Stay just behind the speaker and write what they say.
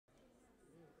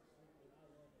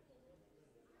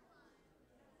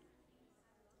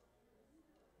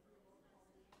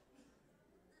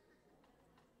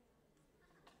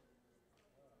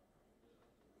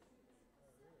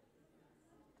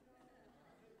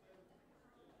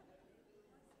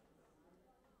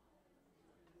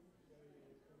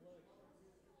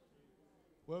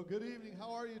Well, good evening.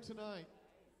 How are you tonight?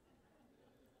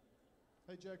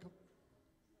 Hey, Jacob.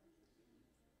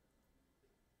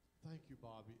 Thank you,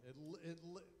 Bobby.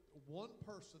 One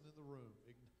person in the room.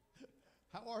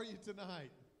 How are you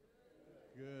tonight?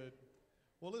 Good.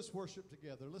 Well, let's worship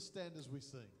together. Let's stand as we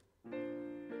sing.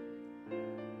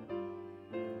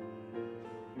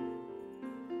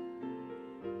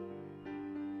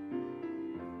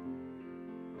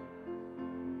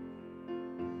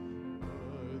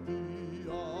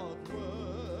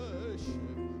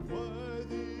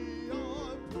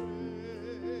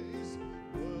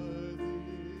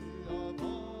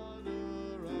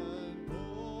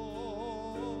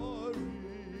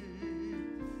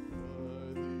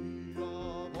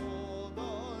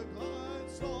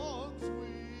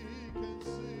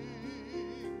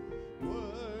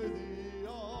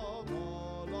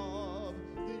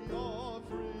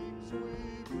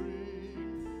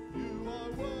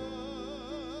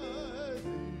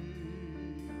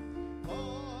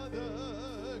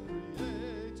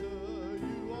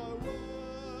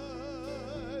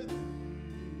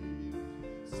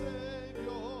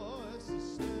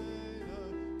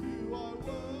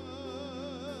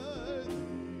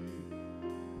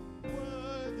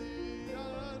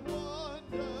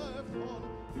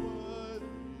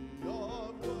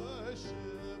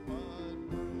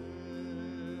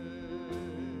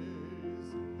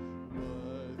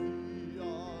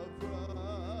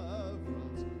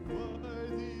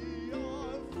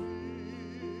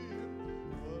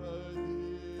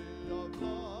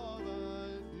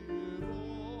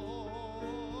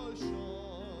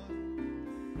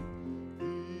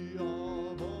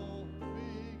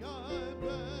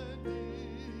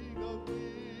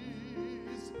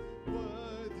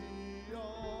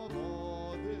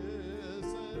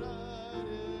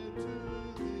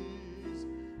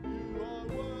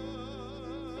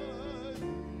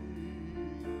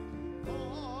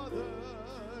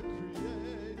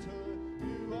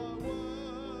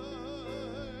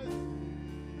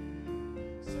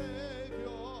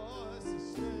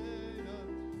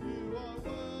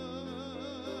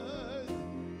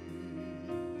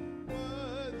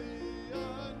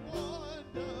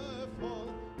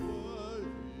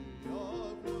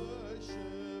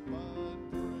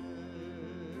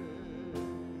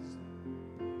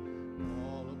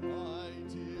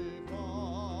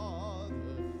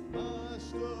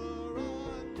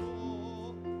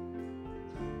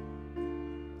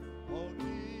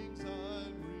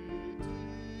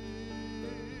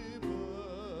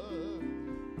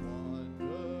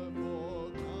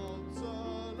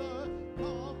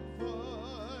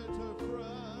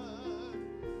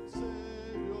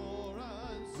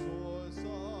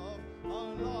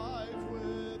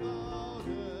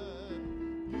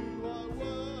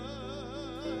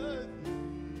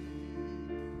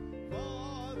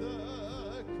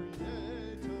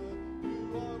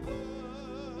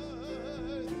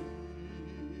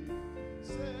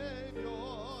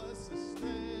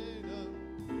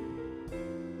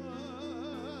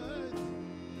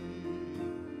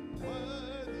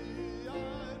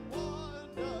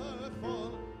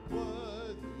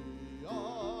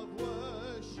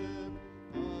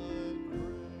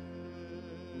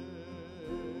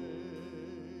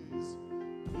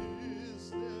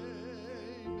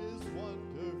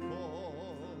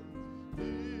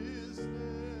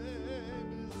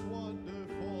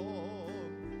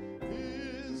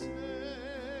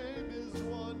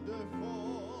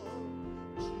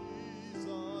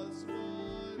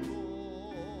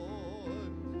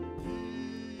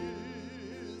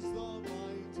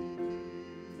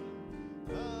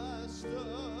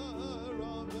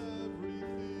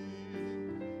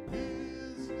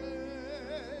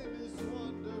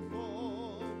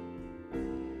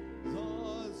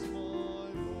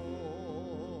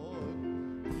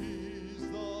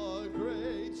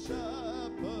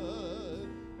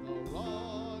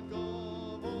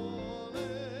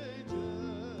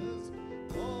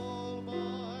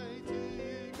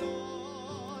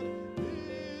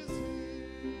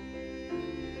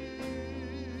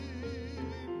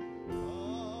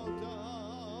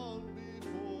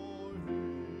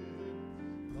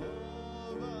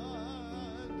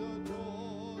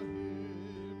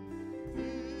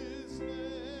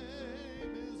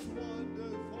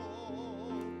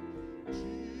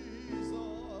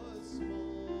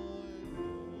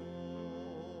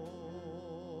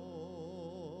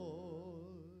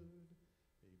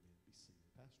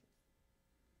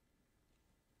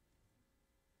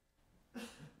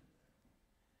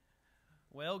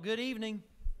 Well, good evening.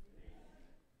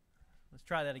 Let's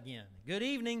try that again. Good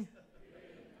evening.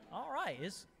 All right,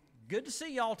 it's good to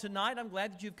see y'all tonight. I'm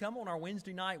glad that you've come on our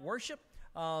Wednesday night worship.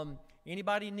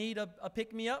 Anybody need a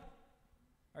pick-me-up?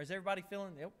 Or is everybody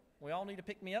feeling, yep, we all need a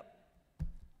pick-me-up?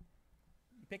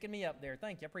 You're picking me up there.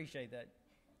 Thank you. I appreciate that.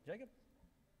 Jacob?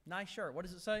 Nice shirt. What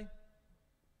does it say?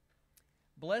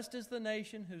 Blessed is the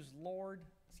nation whose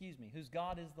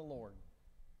God is the Lord.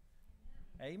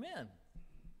 Amen.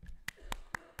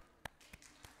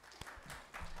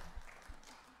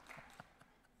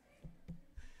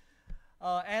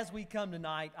 As we come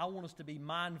tonight, I want us to be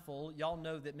mindful. Y'all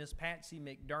know that Miss Patsy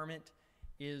McDermott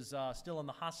is still in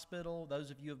the hospital.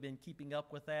 Those of you who have been keeping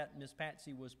up with that, Miss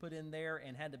Patsy was put in there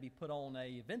and had to be put on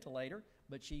a ventilator,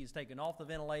 but she is taken off the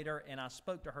ventilator, and I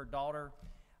spoke to her daughter.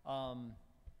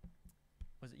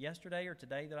 Was it yesterday or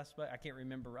today that I spoke? I can't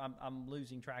remember. I'm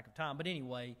losing track of time. But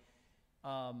anyway,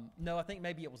 no, I think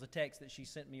maybe it was a text that she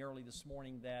sent me early this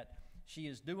morning that she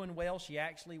is doing well. She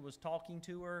actually was talking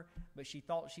to her, but she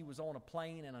thought she was on a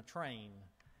plane and a train.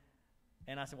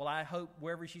 And I said, well, I hope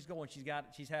wherever she's going,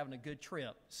 she's having a good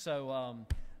trip. So,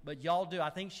 but y'all do.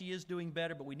 I think she is doing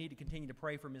better, but we need to continue to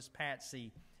pray for Miss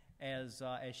Patsy as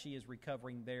she is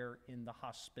recovering there in the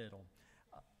hospital.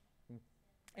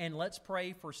 And let's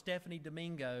pray for Stephanie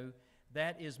Domingo.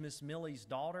 That is Miss Millie's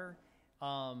daughter.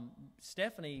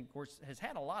 Stephanie, of course, has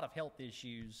had a lot of health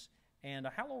issues. And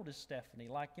how old is Stephanie?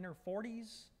 Like in her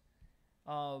 40s?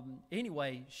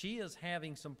 Anyway, she is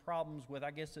having some problems with,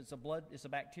 I guess it's a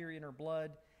bacteria in her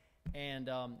blood. And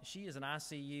she is in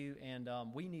ICU. And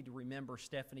we need to remember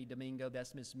Stephanie Domingo.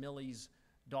 That's Miss Millie's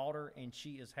daughter. And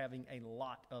she is having a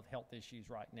lot of health issues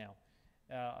right now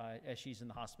as she's in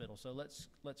the hospital. So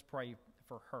let's pray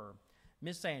for her.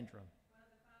 Miss Sandra.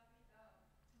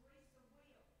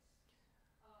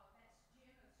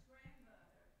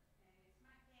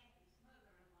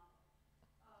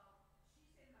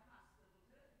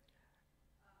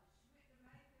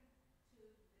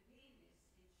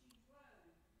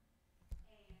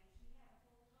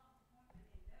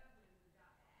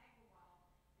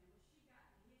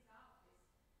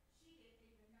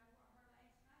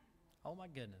 Oh, my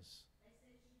goodness. They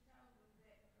said she told them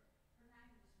that her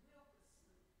name was Wilkerson,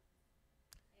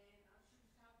 and she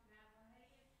was talking out of her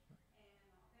head, and they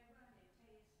run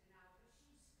their test and all, but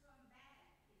she's come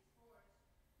back as far as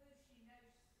who she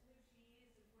knows, who she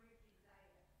is and where she's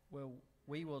at. Well,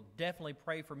 we will definitely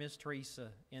pray for Miss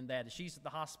Teresa in that. She's at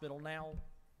the hospital now?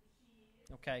 She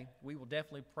is. Okay, we will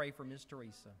definitely pray for Miss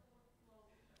Teresa.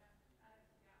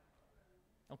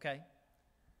 Okay.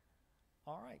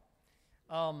 All right.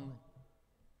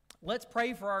 Let's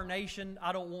pray for our nation.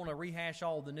 I don't want to rehash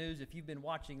all the news. If you've been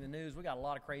watching the news, we got a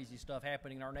lot of crazy stuff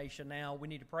happening in our nation now. We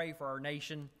need to pray for our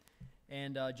nation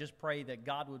and just pray that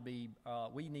God would be,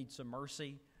 we need some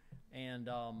mercy, and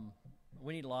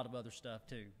we need a lot of other stuff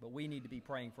too, but we need to be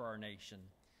praying for our nation.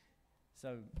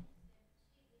 So,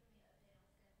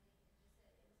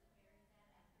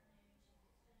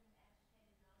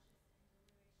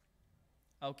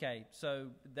 okay, so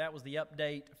that was the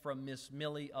update from Miss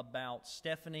Millie about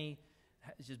Stephanie.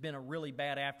 It's just been a really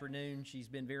bad afternoon. She's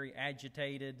been very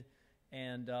agitated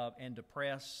and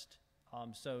depressed.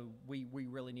 So we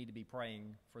really need to be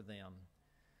praying for them.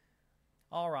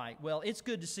 All right, well, it's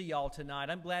good to see y'all tonight.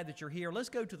 I'm glad that you're here. Let's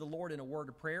go to the Lord in a word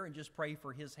of prayer and just pray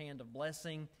for His hand of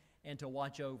blessing and to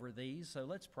watch over these. So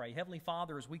let's pray. Heavenly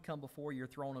Father, as we come before your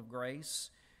throne of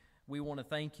grace, we want to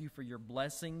thank you for your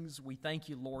blessings. We thank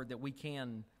you, Lord, that we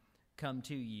can come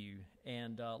to you.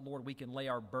 And, Lord, we can lay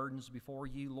our burdens before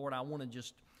you. Lord, I want to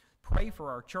just pray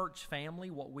for our church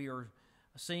family, what we are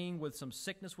seeing with some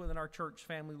sickness within our church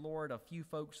family, Lord, a few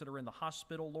folks that are in the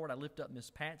hospital. Lord, I lift up Miss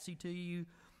Patsy to you.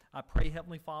 I pray,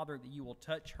 Heavenly Father, that you will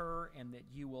touch her and that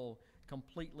you will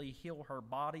completely heal her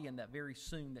body and that very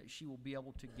soon that she will be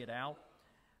able to get out.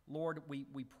 Lord, we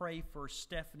pray for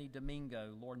Stephanie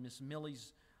Domingo, Lord, Miss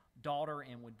Millie's daughter,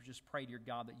 and would just pray, dear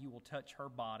God, that you will touch her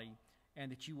body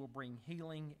and that you will bring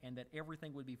healing and that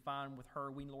everything would be fine with her.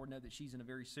 We, Lord, know that she's in a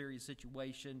very serious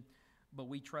situation, but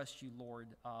we trust you, Lord,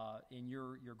 in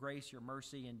your grace, your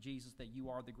mercy, and Jesus, that you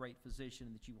are the great physician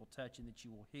and that you will touch and that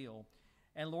you will heal.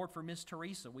 And, Lord, for Miss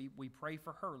Teresa, we pray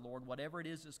for her, Lord. Whatever it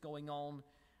is that's going on,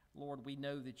 Lord, we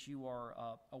know that you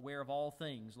are aware of all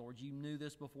things. Lord, you knew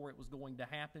this before it was going to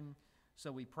happen.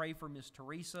 So we pray for Miss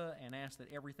Teresa and ask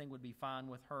that everything would be fine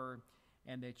with her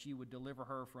and that you would deliver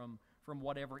her from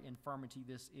whatever infirmity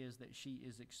this is that she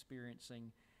is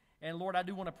experiencing. And, Lord, I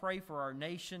do want to pray for our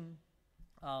nation.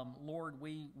 Lord,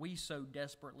 we so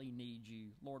desperately need you.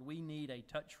 Lord, we need a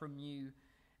touch from you.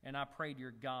 And I pray,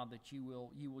 dear God, that you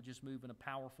will just move in a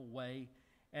powerful way.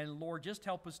 And, Lord, just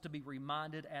help us to be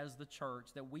reminded as the church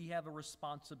that we have a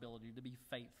responsibility to be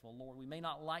faithful. Lord, we may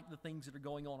not like the things that are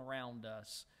going on around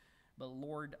us, but,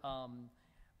 Lord,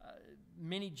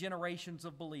 many generations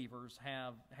of believers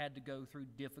have had to go through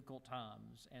difficult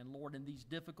times. And Lord, in these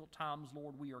difficult times,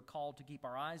 Lord, we are called to keep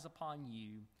our eyes upon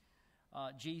you.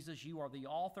 Jesus, you are the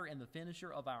author and the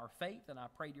finisher of our faith, and I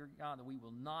pray, dear God, that we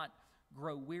will not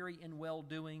grow weary in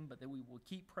well-doing, but that we will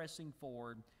keep pressing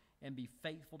forward and be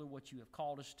faithful to what you have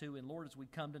called us to. And Lord, as we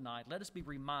come tonight, let us be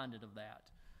reminded of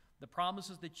that. The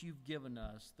promises that you've given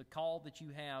us, the call that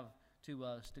you have to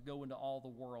us to go into all the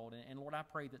world. And Lord, I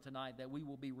pray that tonight that we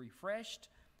will be refreshed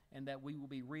and that we will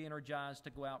be re-energized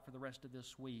to go out for the rest of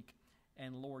this week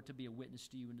and, Lord, to be a witness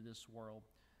to you into this world.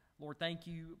 Lord, thank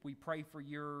you. We pray for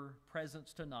your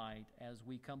presence tonight as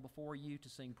we come before you to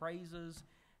sing praises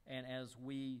and as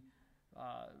we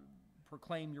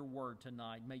proclaim your word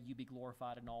tonight. May you be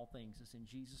glorified in all things. It's in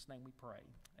Jesus' name we pray.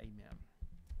 Amen.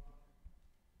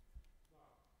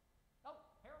 Oh,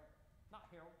 Harold? Not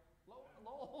Harold.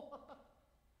 Lowell.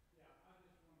 Yeah, I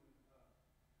just wanted to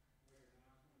make an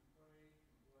announcement, praise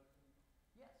and blessing.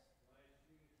 Yes. Last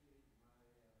Tuesday, my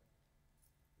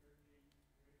 13th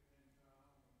great-grandchild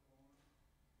was born,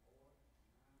 boy, 9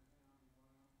 pounds, 1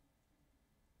 ounce,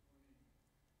 20,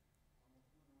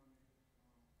 almost 21 inches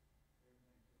long,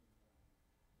 everything to the time.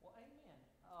 Well, amen.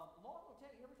 Lord will tell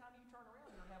you, every time you turn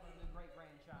around, you're having a new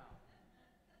great-grandchild.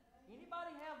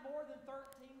 Anybody have more than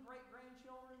 13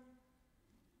 great-grandchildren?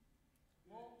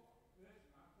 Well,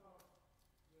 Listen, I thought,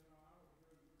 I was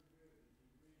doing pretty good.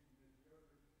 You reading this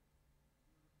yogurt.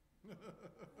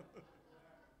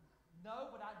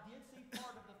 no, but I did see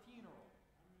part of the funeral.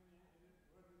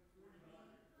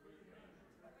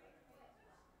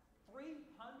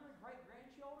 300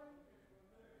 great-grandchildren?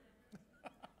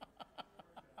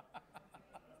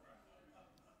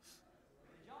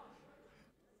 Josh,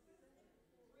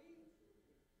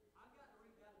 I've got to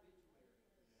read that obituary.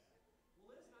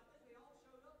 Well, listen, I think they all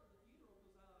showed up for the funeral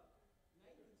because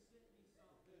Nathan sent me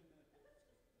something,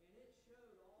 and it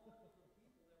showed all the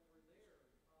people that were there.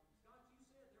 Scott, you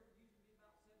said there were used to be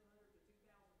about 700 to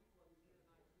 2,000 people at these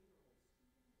Mennonite funerals,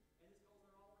 and it's because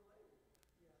they're all related.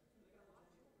 Yeah. They got a lot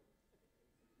of children.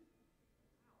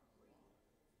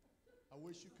 I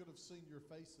wish you could have seen your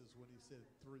faces when he said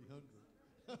 300.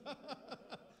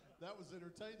 That was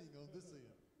entertaining on this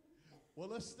end. Well,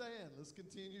 let's stand. Let's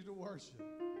continue to worship.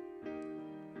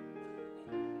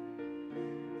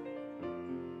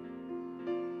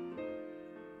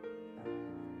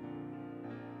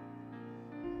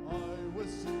 I was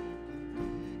sinking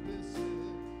deep in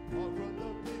sin, far from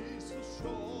the peaceful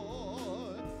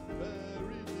shore,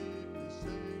 very deeply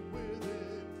staying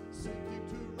within, sinking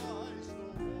to rise no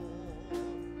more.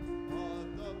 But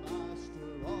the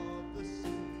master of the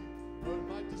sea heard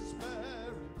my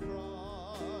despairing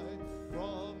cry.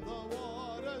 From the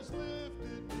waters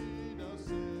lifted me, now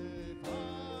safe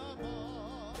am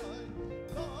I.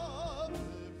 Love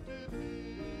lifted me,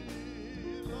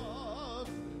 love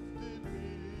lifted me.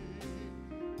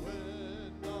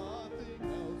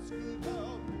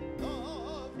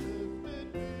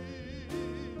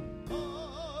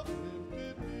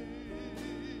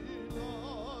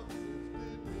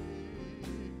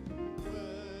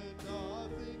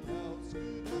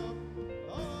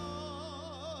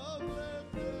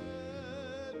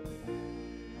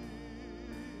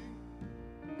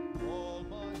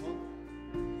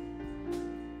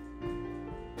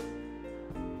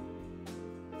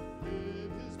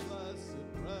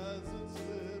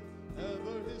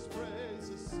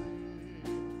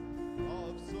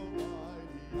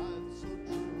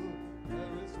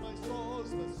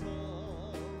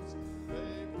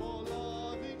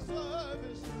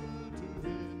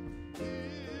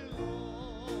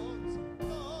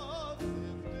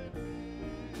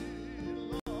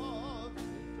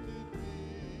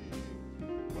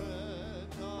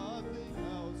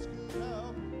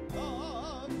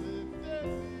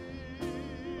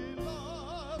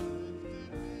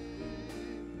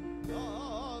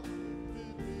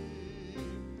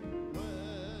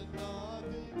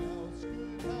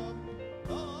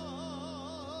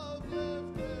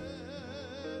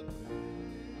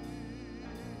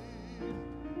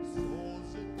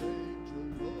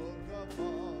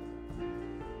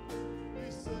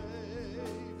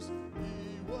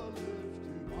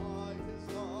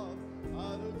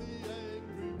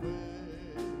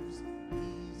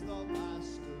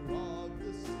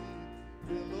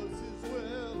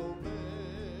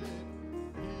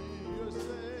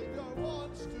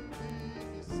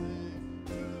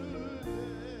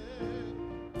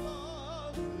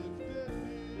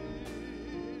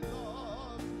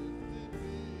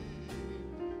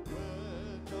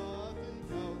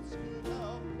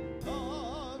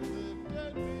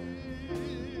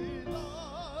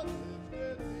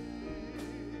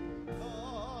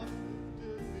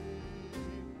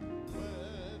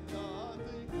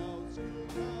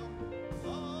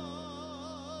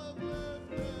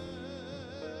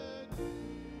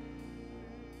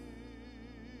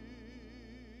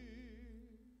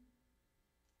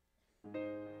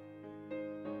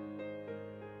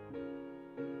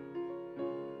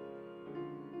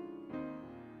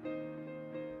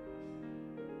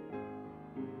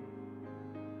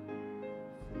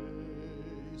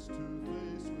 face to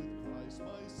face with Christ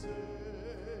my Savior.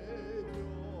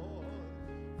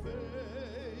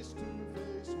 Face to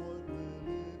face, what will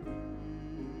it be?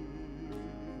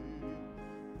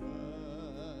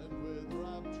 And with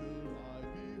rapture I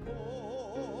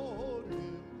behold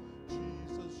Him,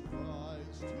 Jesus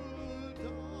Christ who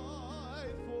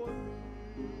died for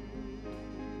me.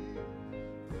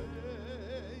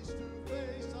 Face to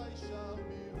face I shall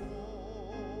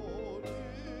behold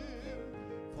Him,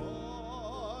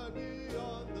 far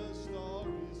beyond the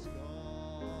starry sky.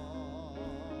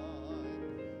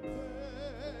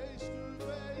 Face to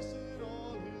face in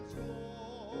all His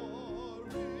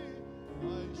glory, I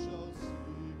shall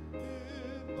see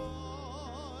Him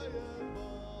by and by.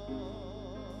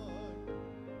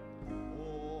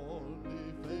 Only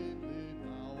faintly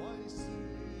now I see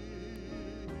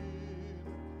Him,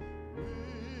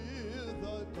 with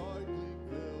the darkling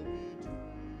veil between.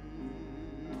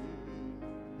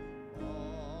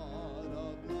 What a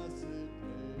blessed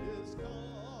day is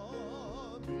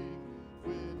coming,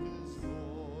 when His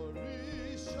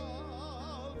glory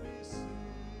shall be seen.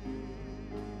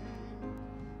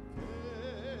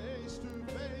 Face to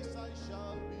face I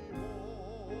shall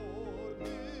behold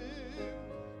Him,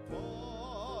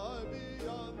 far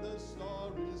beyond the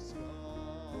starry sky.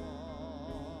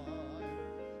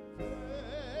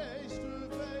 Face to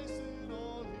face in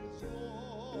all His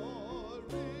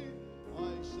glory, I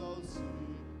shall see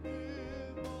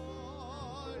Him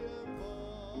by and by.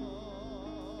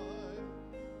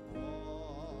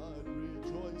 What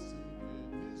rejoicing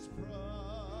in His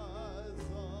presence,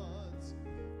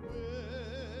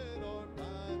 when our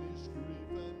banished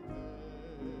grief and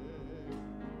pain.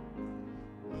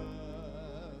 When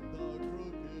the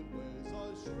crooked ways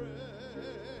are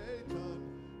straightened,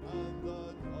 and the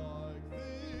dark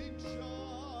things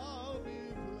shall be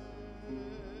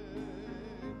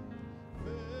plain.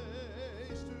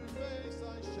 Face to face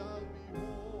I shall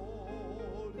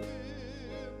behold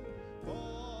Him,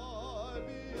 far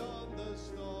beyond the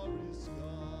starry sky.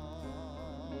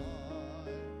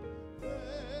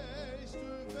 Face to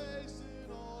face in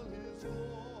all His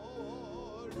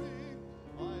glory,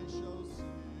 I shall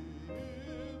see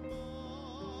Him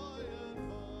by and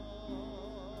by.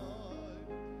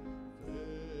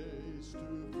 Face to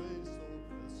face, oh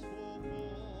blissful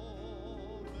moment.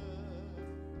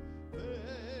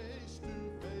 Face to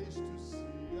face to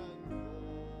see and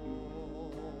know.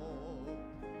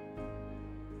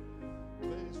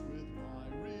 Face with my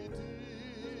Redeemer,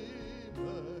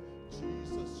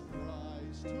 Jesus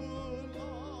Christ, who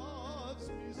loves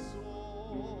me so.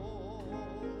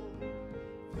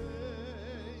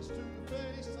 Face to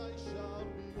face I shall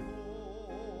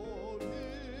behold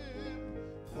Him,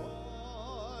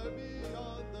 far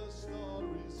beyond the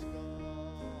starry sky.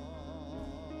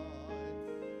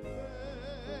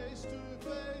 Face to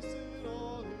face in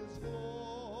all His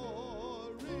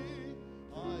glory,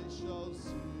 I shall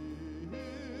see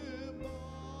Him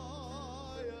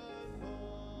by and by.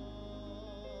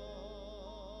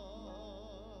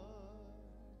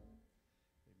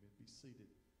 Amen. Be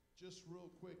seated. Just real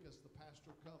quick, as the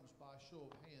pastor comes, by show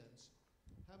of hands,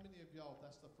 how many of y'all,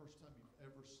 that's the first time you've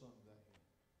ever sung that hymn?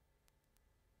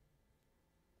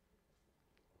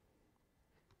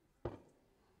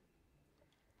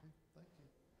 Okay, thank you.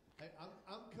 Hey,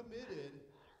 I'm committed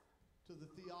to the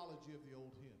theology of the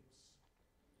old hymns.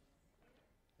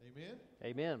 Amen?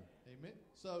 Amen. Amen.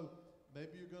 So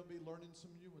maybe you're going to be learning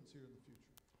some new ones here in the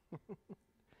future.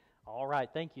 All right.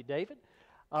 Thank you, David.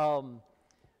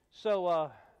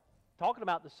 Talking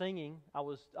about the singing, I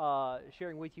was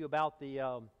sharing with you about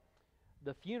the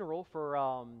funeral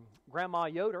for Grandma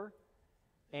Yoder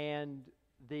and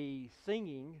the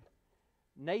singing.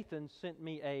 Nathan sent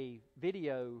me a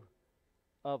video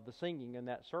of the singing in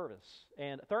that service.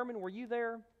 And Thurman, were you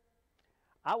there?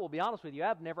 I will be honest with you,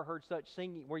 I've never heard such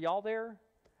singing. Were y'all there?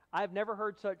 I've never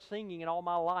heard such singing in all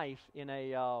my life in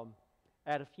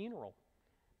at a funeral.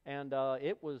 And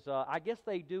it was, I guess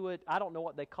they do it, I don't know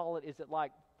what they call it. Is it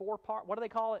like four-part, what do they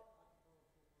call it?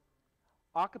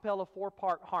 A cappella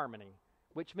four-part harmony,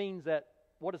 which means that,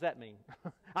 what does that mean?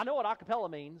 I know what a cappella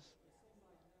means.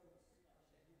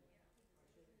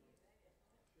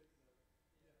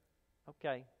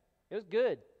 Okay. It was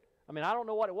good. I mean, I don't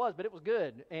know what it was, but it was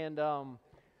good. And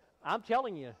I'm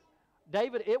telling you,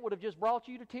 David, it would have just brought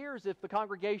you to tears if the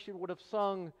congregation would have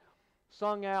sung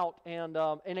out. And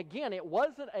again, it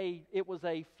was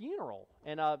a funeral.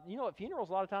 And you know, at funerals,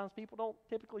 a lot of times people don't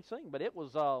typically sing, but it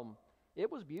was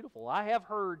beautiful. I have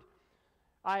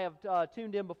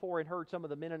tuned in before and heard some of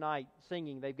the Mennonite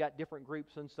singing. They've got different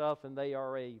groups and stuff, and they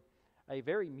are a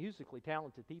very musically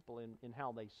talented people in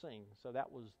how they sing. So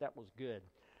that was good.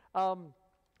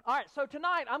 All right, so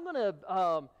tonight I'm going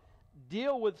to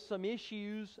deal with some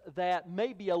issues that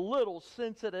may be a little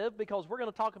sensitive because we're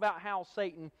going to talk about how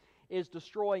Satan is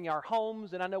destroying our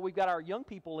homes. And I know we've got our young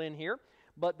people in here,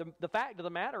 but the fact of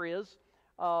the matter is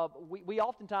we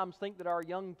oftentimes think that our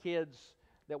young kids,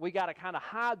 that we got to kind of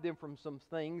hide them from some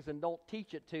things and don't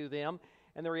teach it to them.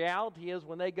 And the reality is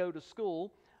when they go to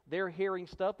school, they're hearing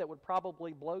stuff that would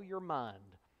probably blow your mind.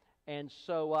 And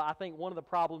so I think one of the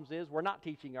problems is we're not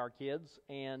teaching our kids.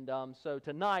 And so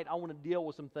tonight I want to deal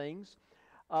with some things.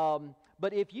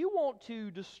 But if you want to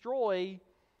destroy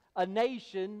a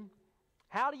nation,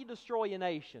 how do you destroy a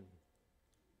nation?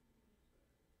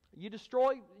 You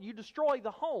destroy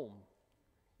the home.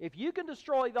 If you can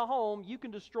destroy the home, you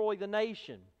can destroy the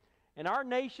nation. And our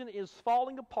nation is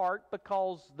falling apart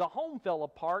because the home fell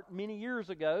apart many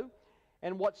years ago.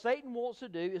 And what Satan wants to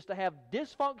do is to have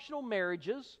dysfunctional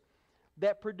marriages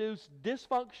that produce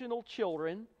dysfunctional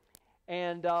children,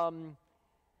 and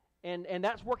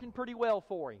that's working pretty well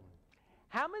for him.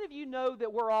 How many of you know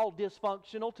that we're all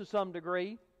dysfunctional to some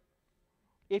degree?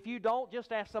 If you don't,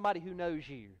 just ask somebody who knows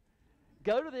you.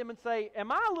 Go to them and say,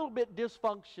 am I a little bit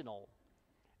dysfunctional?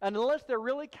 And unless they're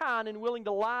really kind and willing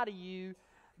to lie to you,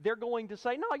 they're going to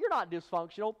say, no, you're not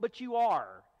dysfunctional, but you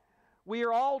are. We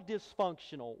are all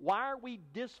dysfunctional. Why are we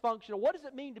dysfunctional? What does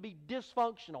it mean to be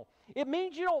dysfunctional? It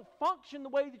means you don't function the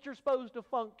way that you're supposed to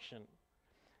function.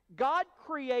 God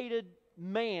created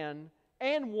man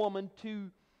and woman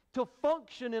to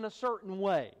function in a certain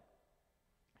way.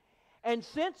 And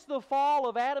since the fall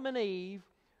of Adam and Eve,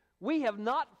 we have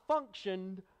not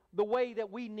functioned the way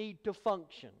that we need to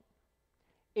function.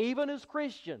 Even as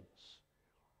Christians,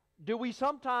 do we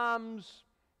sometimes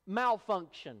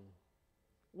malfunction?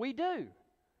 We do.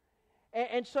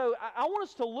 And so I want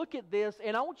us to look at this,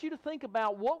 and I want you to think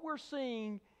about what we're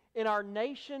seeing in our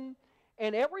nation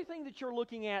and everything that you're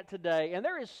looking at today. And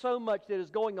there is so much that is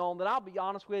going on that I'll be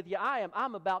honest with you,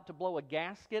 I'm about to blow a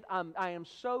gasket. I am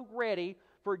so ready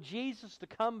for Jesus to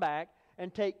come back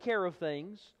and take care of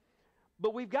things.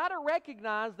 But we've got to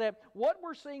recognize that what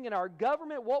we're seeing in our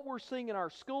government, what we're seeing in our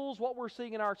schools, what we're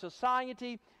seeing in our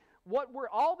society,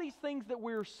 all these things that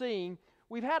we're seeing,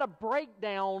 we've had a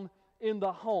breakdown in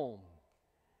the home.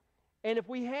 And if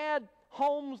we had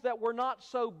homes that were not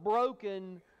so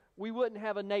broken, we wouldn't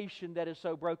have a nation that is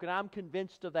so broken. I'm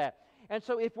convinced of that. And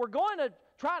so if we're going to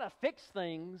try to fix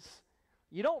things,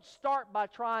 you don't start by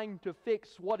trying to fix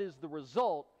what is the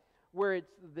result, where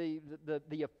it's the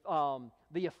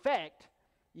effect.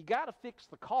 You got to fix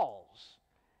the cause.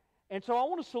 And so I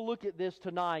want us to look at this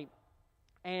tonight.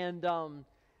 And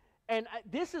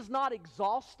this is not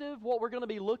exhaustive, what we're going to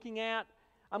be looking at.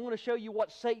 I'm going to show you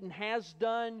what Satan has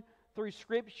done through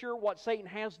Scripture, what Satan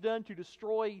has done to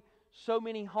destroy so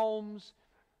many homes.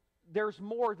 There's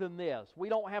more than this. We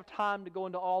don't have time to go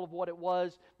into all of what it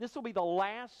was. This will be the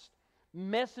last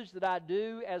message that I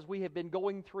do as we have been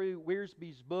going through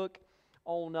Wiersbe's book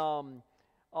on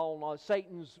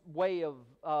Satan's way of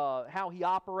how he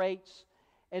operates.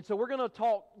 And so we're going to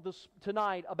talk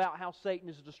tonight about how Satan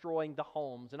is destroying the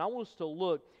homes. And I want us to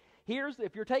look.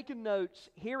 If you're taking notes,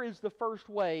 here is the first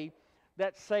way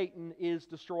that Satan is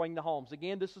destroying the homes.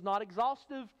 Again, this is not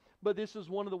exhaustive, but this is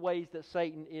one of the ways that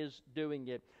Satan is doing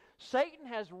it. Satan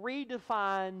has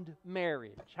redefined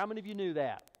marriage. How many of you knew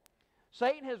that?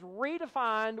 Satan has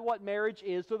redefined what marriage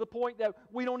is to the point that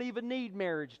we don't even need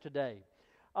marriage today.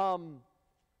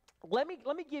 Let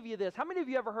me give you this. How many of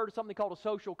you ever heard of something called a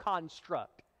social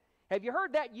construct? Have you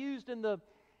heard that used in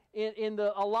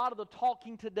a lot of the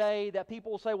talking today, that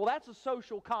people will say, well, that's a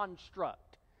social construct.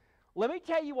 Let me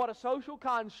tell you what a social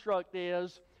construct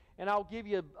is, and I'll give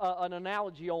you an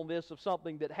analogy on this of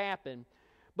something that happened.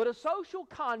 But a social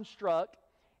construct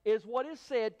is what is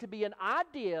said to be an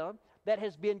idea that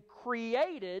has been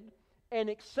created and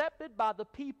accepted by the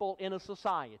people in a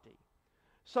society.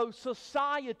 So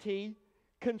society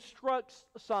constructs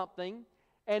something,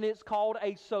 and it's called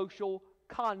a social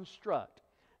construct.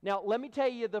 Now, let me tell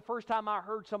you, the first time I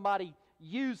heard somebody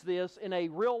use this in a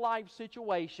real-life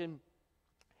situation,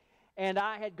 and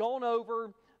I had gone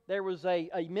over, there was a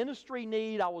ministry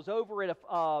need. I was over at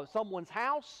someone's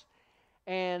house,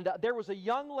 and there was a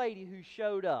young lady who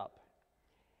showed up.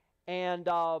 And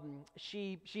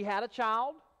she had a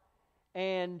child,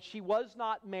 and she was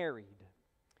not married.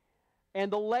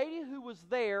 And the lady who was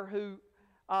there, who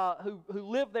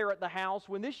lived there at the house,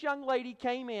 when this young lady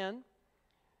came in,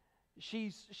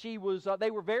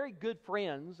 they were very good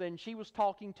friends, and she was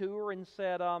talking to her and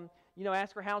said,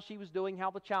 asked her how she was doing,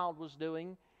 how the child was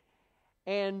doing.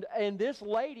 And this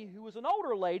lady, who was an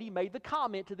older lady, made the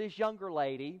comment to this younger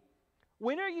lady,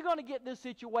 when are you going to get this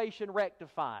situation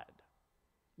rectified?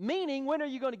 Meaning, when are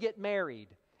you going to get married?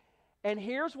 And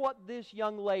here's what this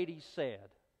young lady said.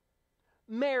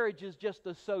 Marriage is just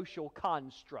a social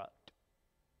construct.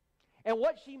 And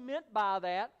what she meant by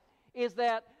that is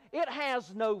that it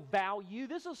has no value.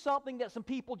 This is something that some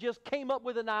people just came up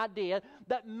with an idea,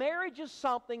 that marriage is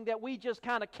something that we just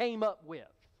kind of came up with.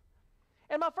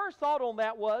 And my first thought on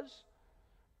that was,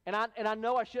 and I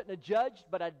know I shouldn't have judged,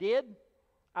 but I did.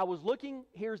 I was looking,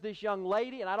 here's this young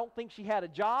lady, and I don't think she had a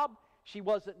job. She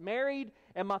wasn't married.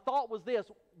 And my thought was this: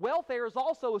 welfare is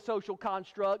also a social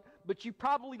construct, but you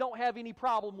probably don't have any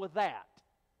problem with that.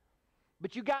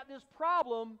 But you got this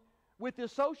problem with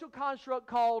this social construct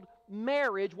called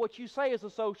marriage, what you say is a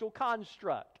social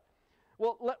construct.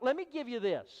 Well, let me give you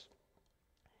this.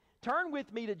 Turn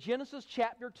with me to Genesis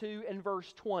chapter 2 and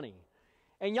verse 20.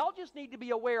 And y'all just need to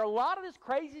be aware, a lot of this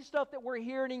crazy stuff that we're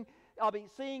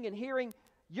seeing and hearing,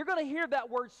 you're going to hear that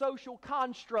word social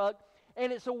construct,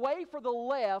 and it's a way for the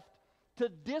left to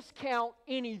discount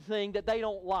anything that they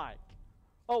don't like.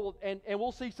 Oh, and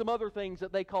we'll see some other things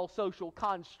that they call social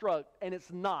construct, and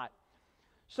it's not.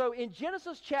 So in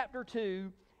Genesis chapter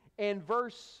 2 and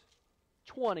verse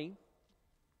 20,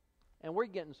 and we're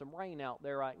getting some rain out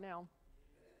there right now.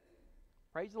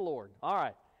 Praise the Lord. All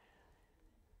right.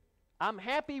 I'm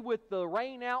happy with the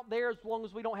rain out there as long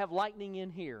as we don't have lightning in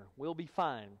here. We'll be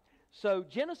fine. So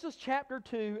Genesis chapter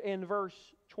 2 and verse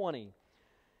 20.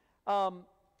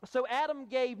 So Adam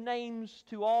gave names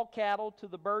to all cattle, to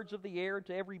the birds of the air,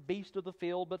 to every beast of the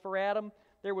field. But for Adam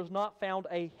there was not found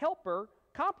a helper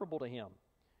comparable to him.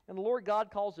 And the Lord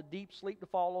God caused a deep sleep to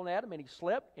fall on Adam, and he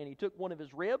slept, and he took one of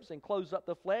his ribs and closed up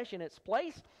the flesh in its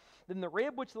place. Then the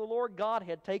rib which the Lord God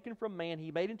had taken from man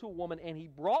he made into a woman, and he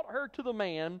brought her to the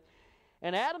man.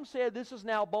 And Adam said, "This is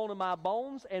now bone of my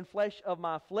bones and flesh of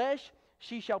my flesh.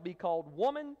 She shall be called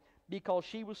woman, because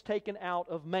she was taken out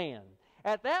of man."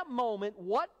 At that moment,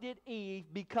 what did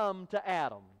Eve become to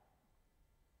Adam?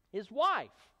 His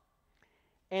wife.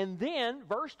 And then,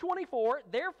 verse 24,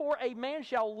 "Therefore a man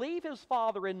shall leave his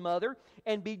father and mother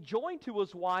and be joined to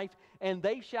his wife, and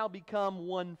they shall become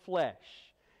one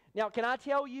flesh." Now, can I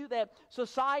tell you that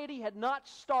society had not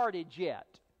started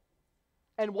yet?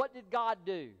 And what did God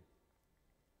do?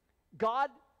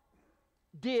 God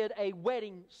did a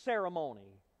wedding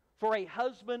ceremony for a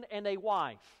husband and a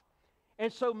wife.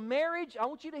 And so marriage, I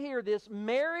want you to hear this,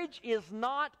 marriage is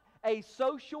not a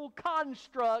social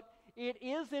construct. It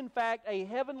is, in fact, a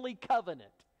heavenly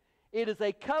covenant. It is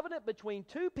a covenant between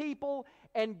two people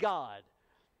and God.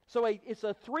 So it's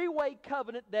a three-way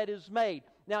covenant that is made.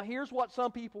 Now, here's what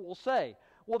some people will say.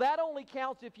 Well, that only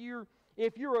counts if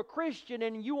you're a Christian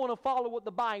and you want to follow what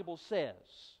the Bible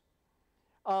says.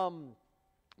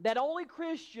 That only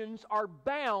Christians are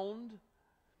bound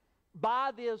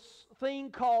by this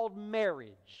thing called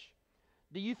marriage.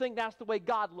 Do you think that's the way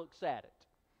God looks at it?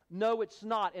 No, it's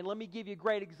not. And let me give you a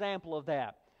great example of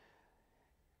that.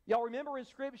 Y'all remember in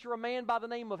Scripture a man by the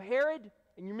name of Herod?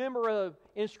 And you remember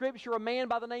in Scripture a man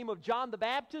by the name of John the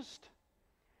Baptist?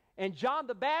 And John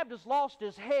the Baptist lost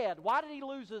his head. Why did he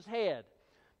lose his head?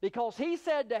 Because he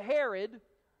said to Herod,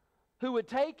 who had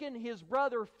taken his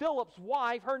brother Philip's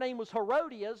wife, her name was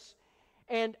Herodias,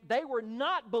 and they were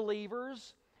not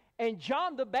believers. And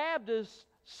John the Baptist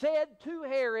said to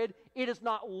Herod, "It is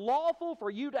not lawful for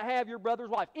you to have your brother's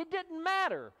wife." It didn't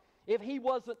matter if he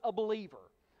wasn't a believer.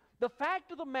 The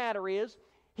fact of the matter is,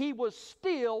 he was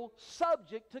still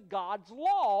subject to God's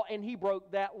law, and he broke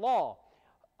that law.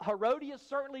 Herodias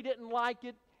certainly didn't like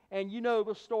it, and you know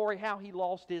the story how he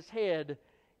lost his head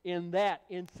in that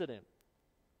incident.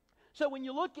 So when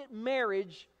you look at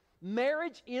marriage,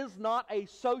 marriage is not a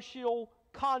social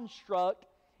construct.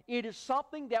 It is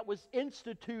something that was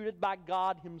instituted by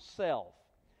God Himself.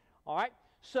 All right?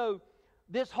 So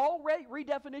this whole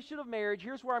redefinition of marriage,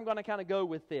 here's where I'm going to kind of go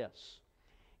with this.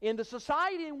 In the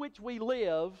society in which we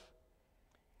live,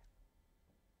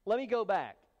 let me go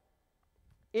back.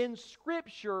 In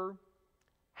Scripture,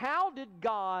 how did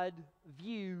God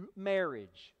view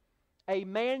marriage? A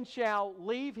man shall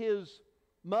leave his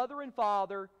mother and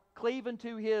father, cleave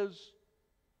unto his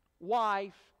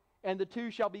wife, and the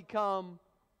two shall become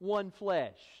one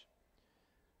flesh.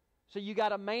 So you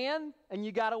got a man and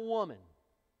you got a woman.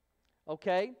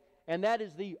 Okay? And that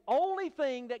is the only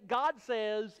thing that God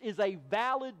says is a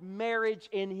valid marriage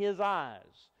in His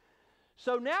eyes.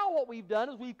 So now what we've done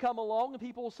is we've come along and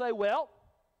people will say, well,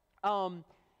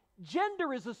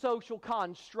 gender is a social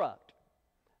construct.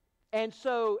 And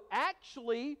so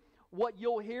actually what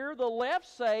you'll hear the left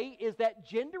say is that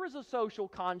gender is a social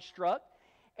construct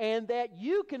and that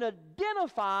you can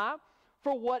identify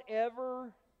for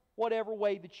whatever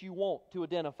way that you want to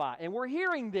identify. And we're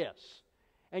hearing this.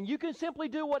 And you can simply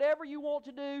do whatever you want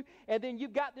to do, and then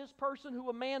you've got this person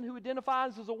a man who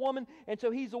identifies as a woman, and so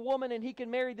he's a woman and he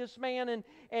can marry this man,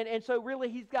 and so really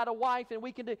he's got a wife, and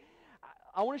we can do.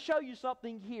 I want to show you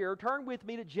something here. Turn with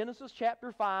me to Genesis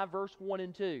chapter 5, verse 1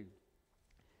 and 2.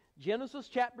 Genesis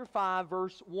chapter 5,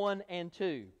 verse 1 and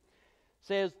 2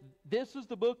 says, "This is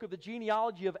the book of the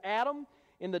genealogy of Adam.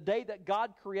 In the day that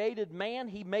God created man,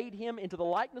 He made him into the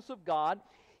likeness of God.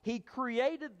 He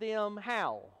created them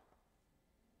how?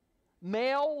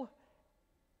 Male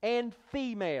and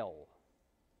female.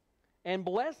 And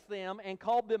blessed them and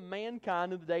called them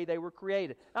mankind in the day they were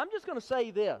created." I'm just going to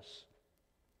say this.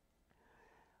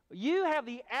 You have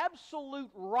the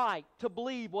absolute right to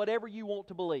believe whatever you want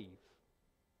to believe.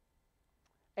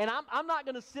 And I'm not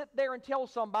going to sit there and tell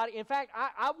somebody. In fact,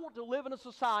 I want to live in a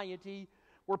society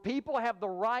where people have the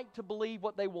right to believe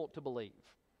what they want to believe.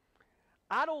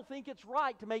 I don't think it's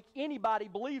right to make anybody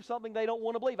believe something they don't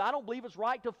want to believe. I don't believe it's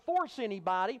right to force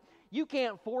anybody. You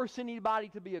can't force anybody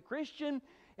to be a Christian,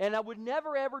 and I would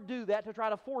never ever do that, to try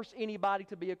to force anybody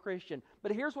to be a Christian.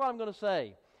 But here's what I'm going to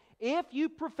say. If you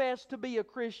profess to be a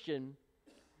Christian,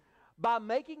 by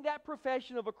making that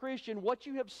profession of a Christian, what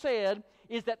you have said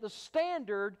is that the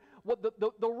standard,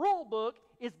 the rule book,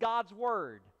 is God's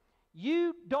Word.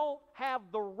 You don't have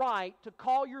the right to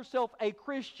call yourself a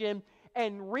Christian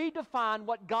and redefine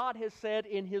what God has said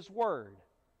in His Word.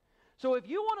 So if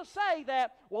you want to say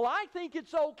that, well, I think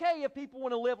it's okay if people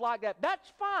want to live like that,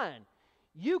 that's fine.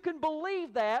 You can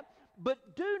believe that,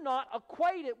 but do not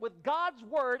equate it with God's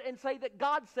Word and say that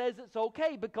God says it's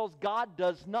okay, because God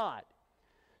does not.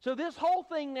 So this whole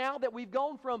thing now that we've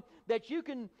gone from that you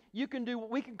can do,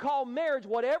 we can call marriage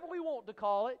whatever we want to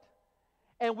call it,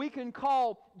 and we can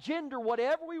call gender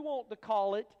whatever we want to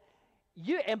call it.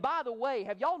 And by the way,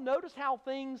 have y'all noticed how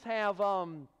things have,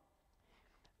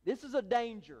 this is a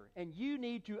danger, and you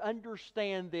need to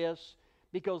understand this,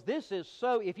 because this is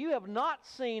so, if you have not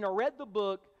seen or read the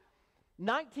book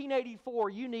 1984,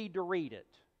 you need to read it.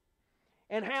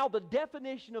 And how the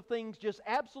definition of things just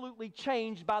absolutely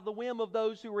changed by the whim of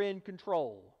those who are in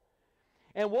control.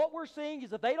 And what we're seeing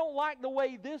is if they don't like the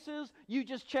way this is, you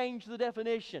just change the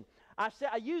definition.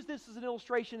 I used this as an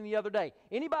illustration the other day.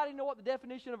 Anybody know what the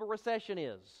definition of a recession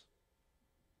is?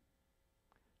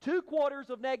 2 quarters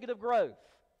of negative growth.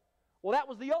 Well, that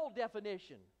was the old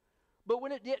definition. But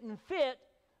when it didn't fit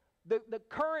the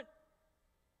current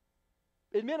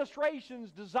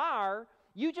administration's desire,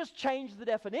 you just changed the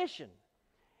definition.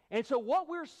 And so what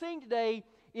we're seeing today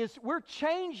is we're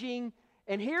changing,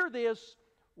 and hear this,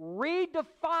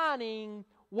 redefining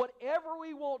whatever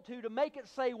we want to make it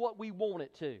say what we want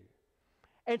it to.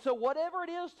 And so whatever it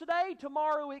is today,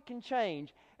 tomorrow it can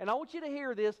change. And I want you to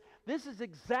hear this. This is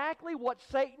exactly what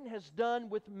Satan has done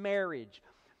with marriage.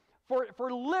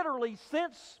 For literally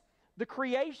since the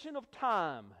creation of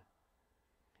time,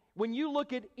 when you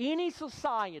look at any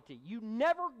society, you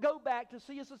never go back to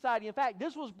see a society. In fact,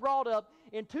 this was brought up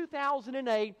in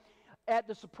 2008 at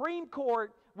the Supreme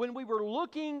Court when we were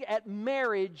looking at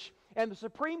marriage, and the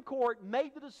Supreme Court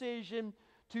made the decision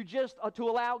to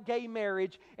allow gay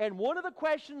marriage. And one of the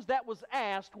questions that was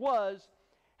asked was,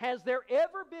 has there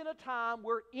ever been a time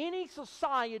where any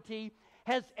society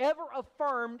has ever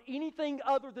affirmed anything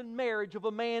other than marriage of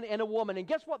a man and a woman? And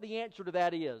guess what the answer to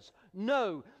that is?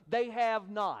 No, they have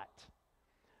not.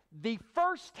 The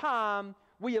first time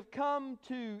we have come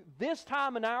to this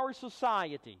time in our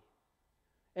society,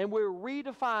 and we're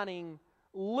redefining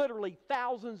literally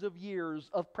thousands of years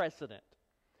of precedent.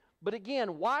 But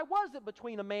again, why was it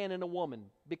between a man and a woman?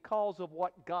 Because of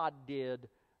what God did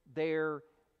there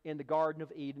in the Garden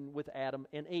of Eden with Adam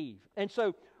and Eve. And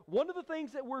so one of the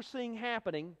things that we're seeing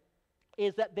happening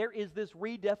is that there is this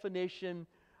redefinition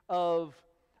of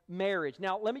marriage.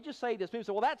 Now, let me just say this. People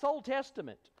say, well, that's Old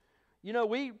Testament. You know,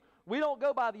 we don't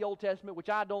go by the Old Testament, which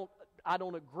I don't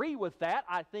agree with that.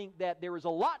 I think that there is a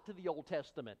lot to the Old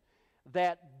Testament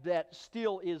that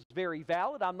still is very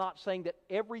valid. I'm not saying that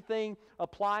everything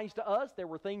applies to us. There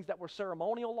were things that were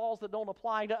ceremonial laws that don't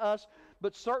apply to us,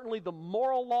 but certainly the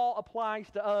moral law applies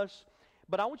to us.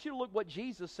 But I want you to look what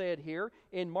Jesus said here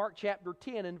in Mark chapter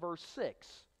 10 and verse 6.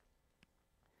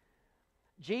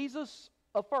 Jesus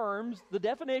affirms the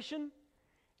definition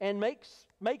and makes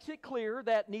it clear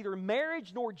that neither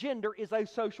marriage nor gender is a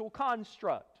social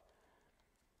construct.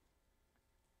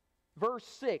 Verse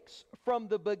 6, from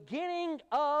the beginning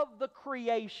of the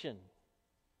creation.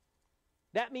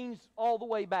 That means all the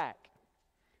way back.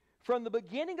 From the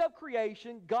beginning of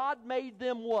creation, God made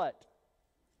them what?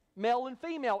 Male and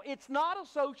female. It's not a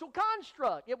social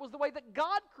construct. It was the way that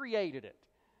God created it.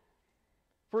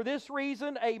 For this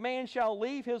reason, a man shall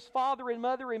leave his father and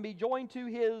mother and be joined to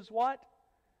his what?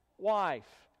 wife,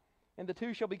 and the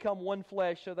two shall become one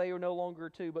flesh, so they are no longer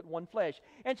two, but one flesh.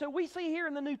 And so we see here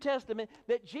in the New Testament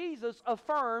that Jesus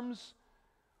affirms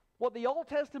what the Old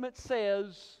Testament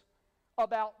says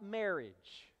about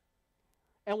marriage.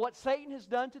 And what Satan has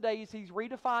done today is he's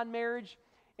redefined marriage.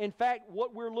 In fact,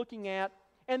 what we're looking at,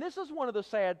 and this is one of the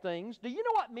sad things, do you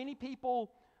know what many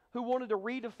people who wanted to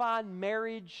redefine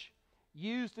marriage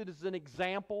used it as an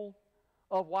example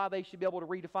of why they should be able to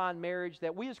redefine marriage?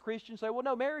 That we as Christians say, well,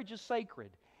 no, marriage is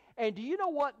sacred. And do you know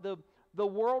what the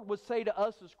world would say to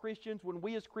us as Christians when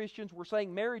we as Christians were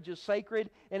saying marriage is sacred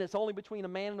and it's only between a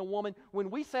man and a woman? When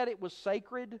we said it was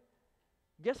sacred,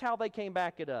 guess how they came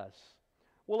back at us?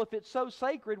 Well, if it's so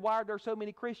sacred, why are there so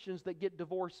many Christians that get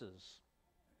divorces?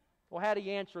 Well, how do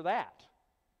you answer that?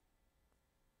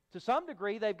 To some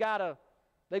degree, they've got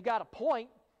a point.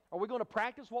 Are we going to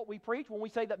practice what we preach when we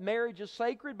say that marriage is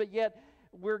sacred, but yet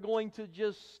we're going to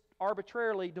just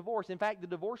arbitrarily divorce? In fact, the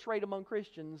divorce rate among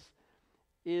Christians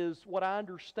is, what I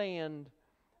understand,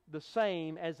 the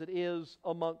same as it is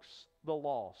amongst the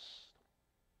lost.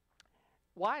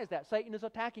 Why is that? Satan is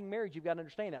attacking marriage. You've got to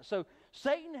understand that. So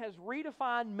Satan has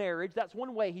redefined marriage. That's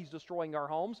one way he's destroying our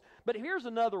homes. But here's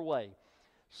another way.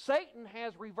 Satan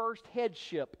has reversed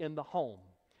headship in the home.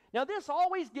 Now this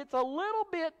always gets a little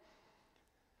bit,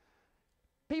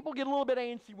 people get a little bit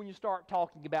antsy when you start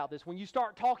talking about this. When you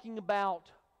start talking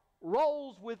about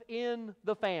roles within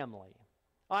the family.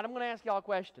 All right, I'm going to ask y'all a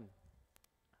question.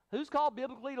 Who's called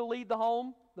biblically to lead the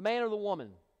home? The man or the woman?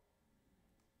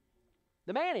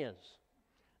 The man is.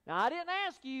 Now, I didn't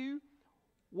ask you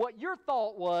what your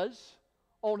thought was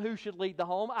on who should lead the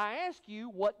home. I asked you,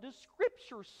 what does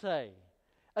Scripture say?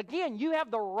 Again, you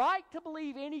have the right to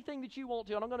believe anything that you want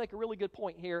to, and I'm going to make a really good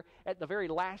point here at the very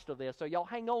last of this, so y'all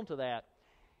hang on to that.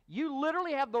 You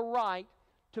literally have the right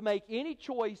to make any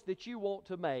choice that you want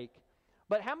to make,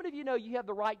 but how many of you know you have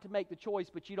the right to make the choice,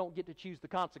 but you don't get to choose the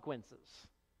consequences?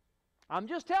 I'm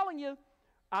just telling you,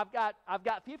 I've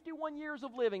got 51 years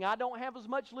of living. I don't have as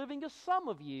much living as some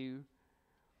of you,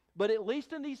 but at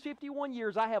least in these 51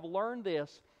 years, I have learned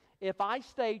this. If I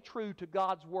stay true to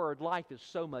God's Word, life is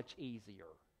so much easier.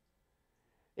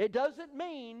 It doesn't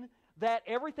mean that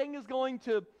everything is going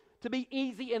to be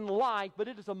easy in life, but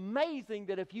it is amazing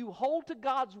that if you hold to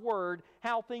God's Word,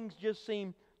 how things just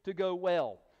seem to go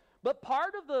well. But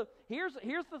part of the, here's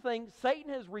the thing,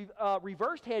 Satan has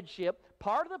reversed headship.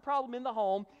 Part of the problem in the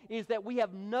home is that we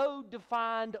have no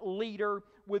defined leader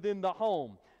within the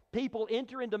home. People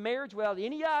enter into marriage without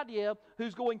any idea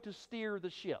who's going to steer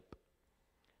the ship.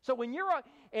 So when you're,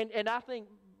 and I think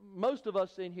most of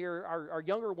us in here, our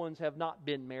younger ones have not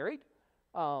been married.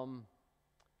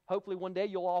 Hopefully one day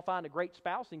you'll all find a great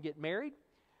spouse and get married.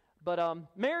 But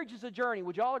marriage is a journey.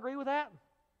 Would you all agree with that?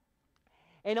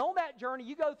 And on that journey,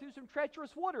 you go through some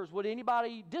treacherous waters. Would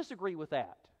anybody disagree with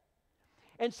that?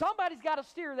 And somebody's got to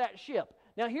steer that ship.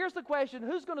 Now, here's the question.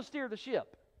 Who's going to steer the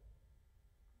ship?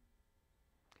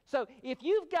 So, if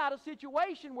you've got a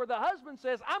situation where the husband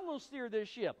says, I'm going to steer this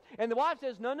ship, and the wife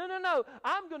says, no,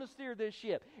 I'm going to steer this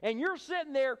ship, and you're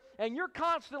sitting there and you're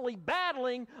constantly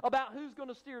battling about who's going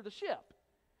to steer the ship,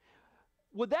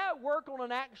 would that work on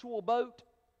an actual boat?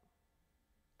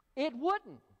 It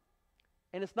wouldn't.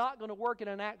 And it's not going to work in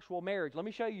an actual marriage. Let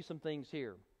me show you some things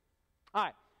here. All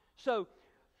right, so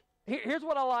here's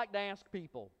what I like to ask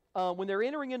people when they're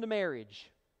entering into marriage.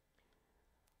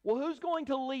 Well, who's going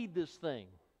to lead this thing?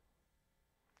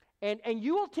 And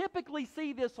you will typically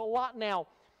see this a lot now.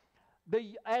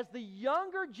 As the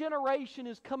younger generation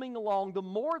is coming along, the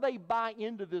more they buy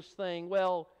into this thing,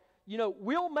 well, you know,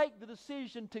 we'll make the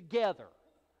decision together.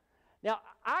 Now,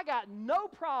 I got no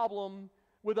problem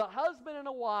with a husband and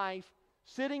a wife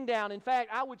sitting down. In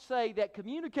fact, I would say that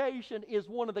communication is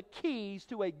one of the keys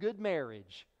to a good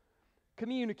marriage.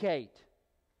 Communicate.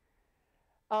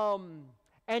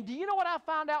 And do you know what I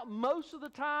found out most of the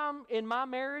time in my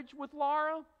marriage with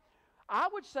Laura? I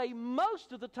would say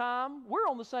most of the time we're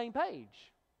on the same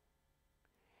page.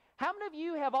 How many of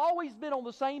you have always been on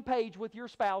the same page with your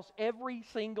spouse every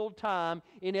single time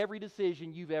in every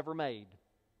decision you've ever made?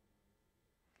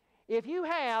 If you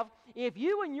have, if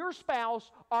you and your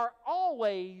spouse are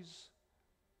always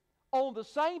on the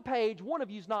same page, one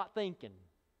of you's not thinking.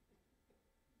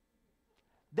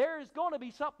 There is going to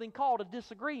be something called a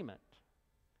disagreement.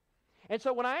 And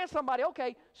so when I ask somebody,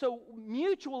 okay, so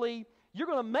mutually you're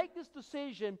going to make this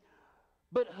decision,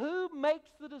 but who makes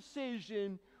the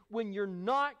decision when you're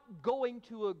not going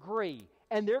to agree?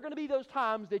 And there are going to be those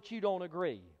times that you don't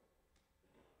agree.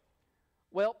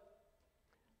 Well,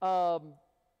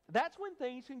 that's when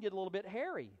things can get a little bit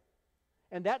hairy.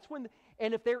 And that's when,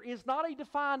 and if there is not a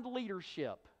defined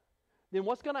leadership, then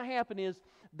what's going to happen is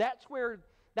that's where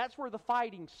the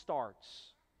fighting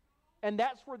starts. And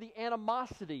that's where the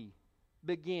animosity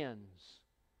begins.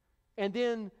 And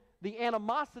then the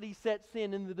animosity sets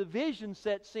in and the division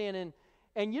sets in.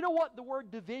 And you know what the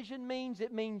word division means?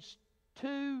 It means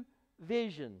two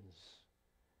visions.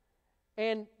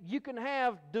 And you can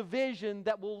have division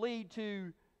that will lead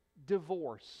to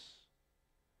divorce.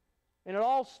 And it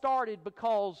all started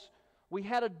because we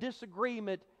had a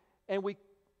disagreement and we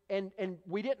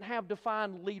didn't have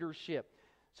defined leadership.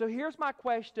 So here's my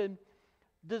question.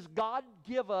 Does God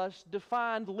give us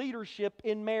defined leadership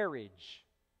in marriage?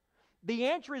 The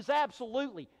answer is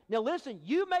absolutely. Now listen,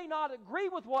 you may not agree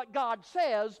with what God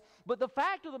says, but the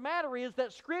fact of the matter is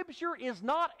that Scripture is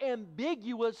not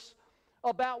ambiguous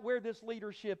about where this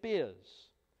leadership is.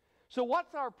 So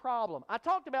what's our problem? I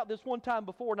talked about this one time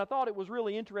before, and I thought it was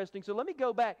really interesting. So let me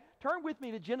go back. Turn with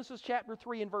me to Genesis chapter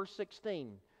 3 and verse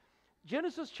 16.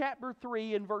 Genesis chapter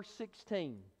 3 and verse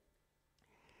 16.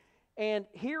 And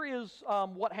here is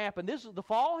what happened. The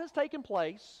fall has taken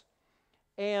place,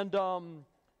 and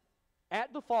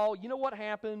at the fall, you know what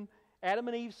happened? Adam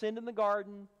and Eve sinned in the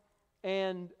garden,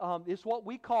 and it's what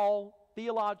we call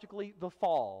theologically the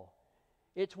fall.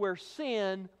 It's where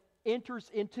sin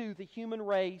enters into the human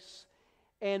race,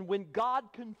 and when God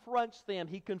confronts them,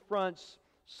 He confronts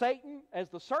Satan as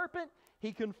the serpent,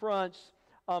 He confronts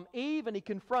Eve, and He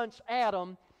confronts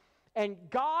Adam, and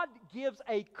God gives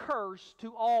a curse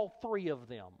to all three of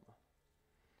them.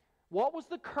 What was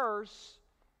the curse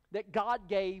that God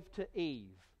gave to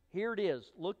Eve? Here it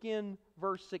is. Look in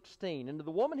verse 16. And to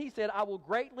the woman He said, I will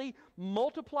greatly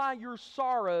multiply your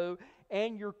sorrow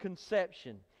and your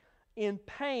conception. In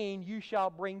pain you shall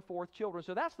bring forth children.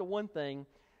 So that's the one thing.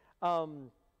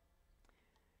 Golly,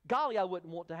 I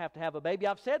wouldn't want to have a baby.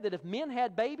 I've said that if men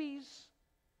had babies,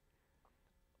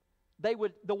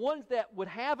 the ones that would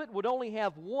have it would only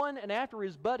have one, and after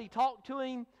his buddy talked to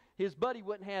him, his buddy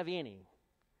wouldn't have any.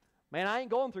 Man, I ain't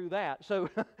going through that. So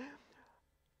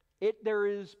there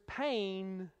is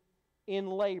pain in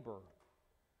labor.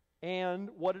 And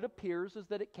what it appears is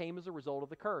that it came as a result of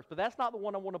the curse. But that's not the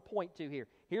one I want to point to here.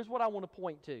 Here's what I want to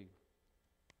point to.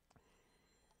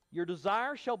 Your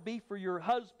desire shall be for your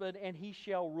husband, and he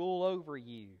shall rule over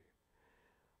you.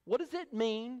 What does it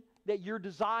mean that your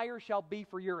desire shall be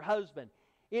for your husband?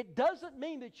 It doesn't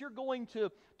mean that you're going to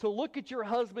look at your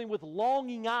husband with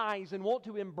longing eyes and want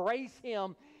to embrace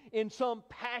him in some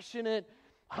passionate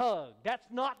hug.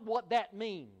 That's not what that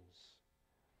means.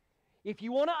 If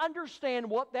you want to understand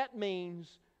what that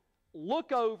means,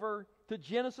 look over to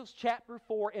Genesis chapter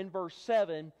 4 and verse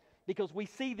 7, because we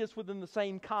see this within the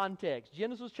same context.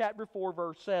 Genesis chapter 4,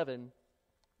 verse 7.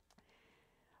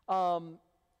 Cain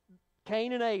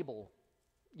and Abel.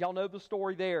 Y'all know the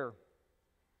story there.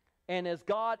 And as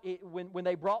God, when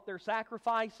they brought their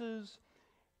sacrifices,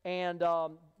 and the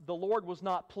Lord was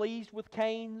not pleased with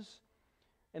Cain's,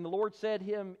 and the Lord said to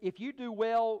him, if you do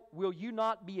well, will you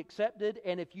not be accepted?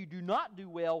 And if you do not do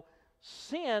well,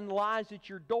 sin lies at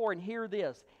your door. And hear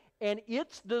this, and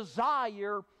its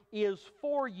desire is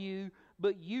for you,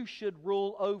 but you should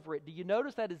rule over it. Do you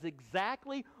notice that is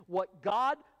exactly what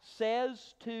God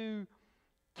says to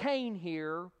Cain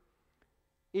here,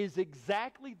 is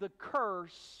exactly the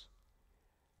curse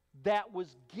that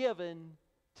was given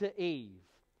to Eve.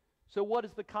 So what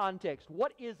is the context?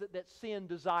 What is it that sin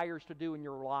desires to do in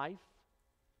your life?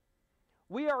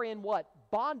 We are in what?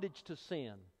 Bondage to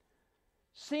sin.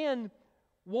 Sin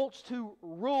wants to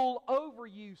rule over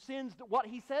you. What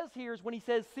he says here is when he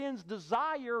says sin's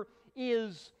desire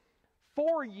is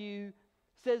for you,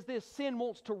 says this, sin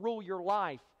wants to rule your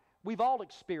life. We've all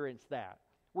experienced that,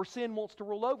 where sin wants to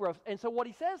rule over us. And so what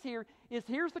he says here is,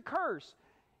 here's the curse.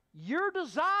 Your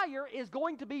desire is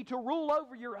going to be to rule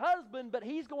over your husband, but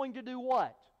he's going to do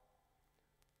what?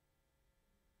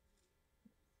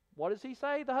 What does he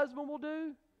say the husband will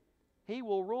do? He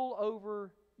will rule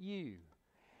over you.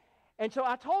 And so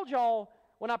I told y'all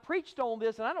when I preached on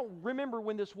this, and I don't remember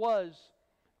when this was,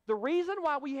 the reason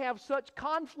why we have such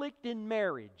conflict in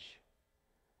marriage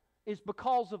is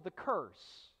because of the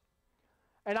curse.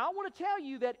 And I want to tell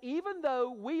you that even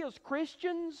though we as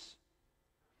Christians,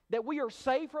 that we are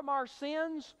saved from our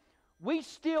sins, we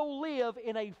still live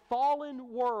in a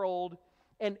fallen world,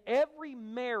 and every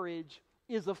marriage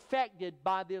is affected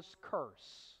by this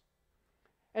curse.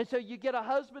 And so you get a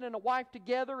husband and a wife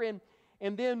together, and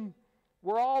then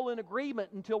we're all in agreement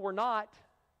until we're not.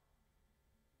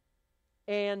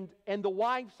 And the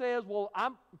wife says, well,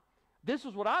 this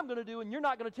is what I'm going to do, and you're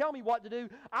not going to tell me what to do.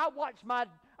 I watched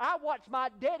my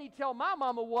daddy tell my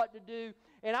mama what to do,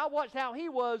 and I watched how he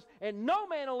was, and no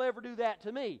man will ever do that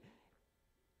to me.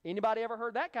 Anybody ever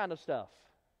heard that kind of stuff?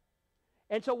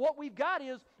 And so what we've got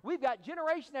is, we've got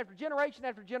generation after generation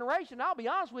after generation. And I'll be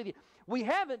honest with you, we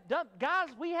haven't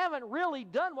really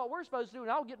done what we're supposed to do,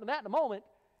 and I'll get into that in a moment.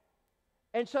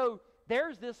 And so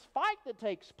there's this fight that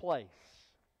takes place.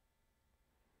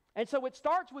 And so it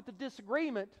starts with the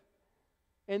disagreement,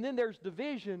 and then there's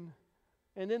division,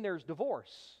 and then there's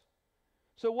divorce.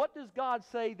 So what does God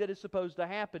say that is supposed to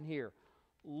happen here?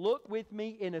 Look with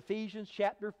me in Ephesians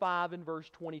chapter 5 and verse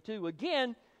 22.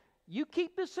 Again, you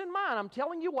keep this in mind. I'm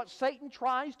telling you what Satan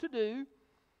tries to do,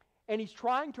 and he's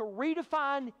trying to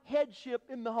redefine headship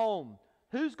in the home.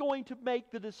 Who's going to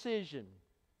make the decision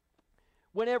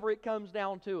whenever it comes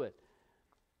down to it?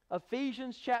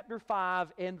 Ephesians chapter 5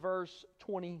 and verse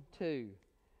 22.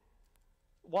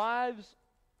 Wives,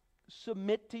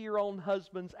 submit to your own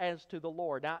husbands as to the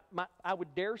Lord. Now, I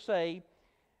would dare say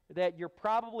that you're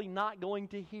probably not going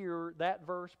to hear that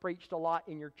verse preached a lot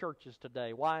in your churches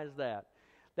today. Why is that?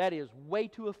 That is way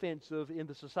too offensive in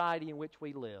the society in which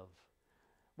we live.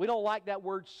 We don't like that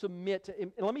word submit.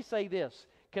 And let me say this.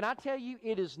 Can I tell you,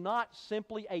 it is not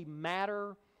simply a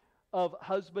matter of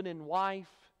husband and wife.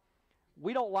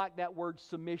 We don't like that word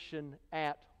submission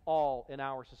at all in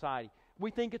our society.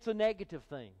 We think it's a negative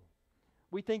thing.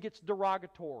 We think it's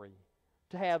derogatory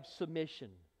to have submission.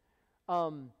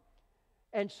 And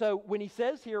so when he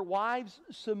says here, wives,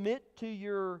 submit to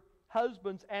your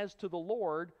husbands as to the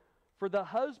Lord, for the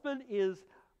husband is,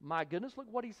 my goodness, look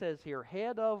what he says here,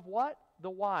 head of what?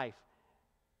 The wife.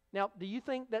 Now, do you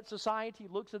think that society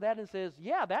looks at that and says,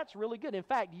 yeah, that's really good? In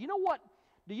fact, do you know what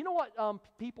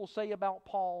people say about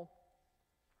Paul?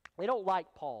 They don't like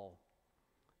Paul.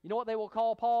 You know what they will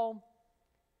call Paul?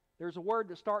 There's a word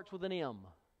that starts with an M.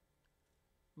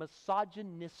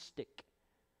 Misogynistic.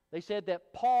 They said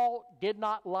that Paul did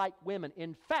not like women.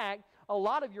 In fact, a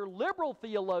lot of your liberal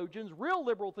theologians, real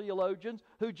liberal theologians,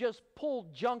 who just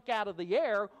pulled junk out of the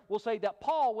air, will say that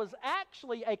Paul was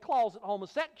actually a closet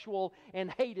homosexual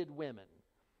and hated women,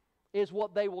 is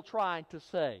what they will try to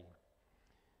say.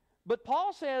 But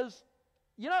Paul says,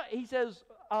 he says,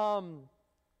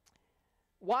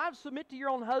 wives, submit to your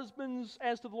own husbands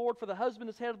as to the Lord, for the husband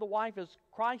is head of the wife, as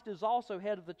Christ is also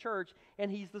head of the church,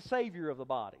 and he's the Savior of the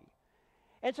body.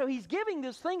 And so he's giving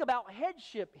this thing about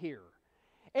headship here.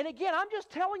 And again, I'm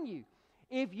just telling you,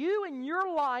 if you in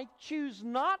your life choose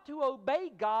not to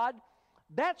obey God,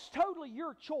 that's totally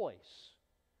your choice.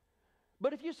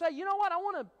 But if you say, you know what, I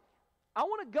want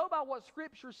to go by what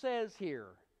Scripture says here,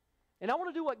 and I want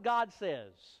to do what God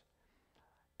says,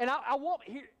 and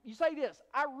you say this,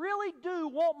 I really do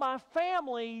want my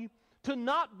family to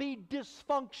not be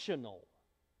dysfunctional.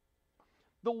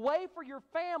 The way for your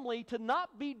family to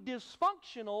not be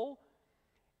dysfunctional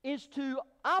is to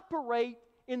operate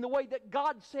in the way that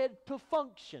God said to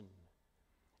function.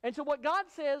 And so what God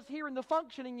says here in the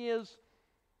functioning is,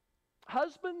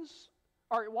 husbands,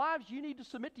 or wives, you need to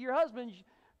submit to your husbands.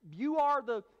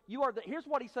 Here's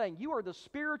what he's saying. You are the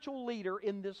spiritual leader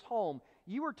in this home.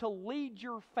 You are to lead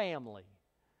your family.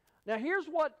 Now here's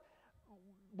what,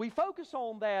 we focus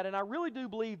on that, and I really do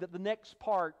believe that the next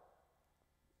part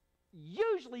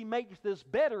usually makes this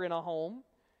better in a home.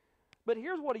 But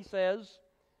here's what he says.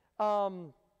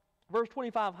 Verse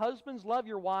 25, husbands, love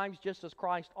your wives just as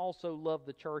Christ also loved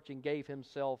the church and gave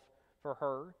himself for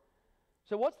her.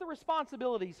 So what's the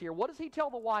responsibilities here? What does he tell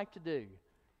the wife to do?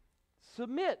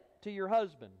 Submit to your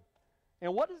husband.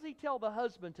 And what does he tell the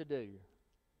husband to do?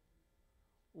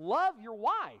 Love your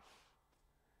wife.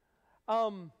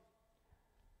 I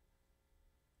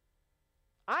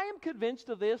am convinced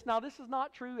of this. Now, this is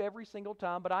not true every single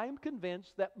time, but I am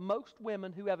convinced that most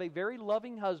women who have a very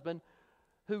loving husband,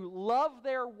 who love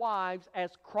their wives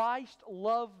as Christ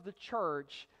loved the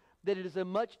church, that it is a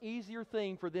much easier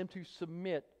thing for them to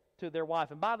submit to their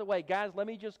wife. And by the way, guys, let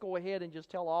me just go ahead and just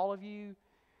tell all of you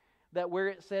that where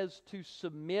it says to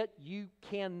submit, you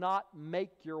cannot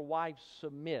make your wife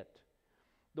submit.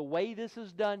 The way this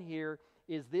is done here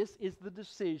is this is the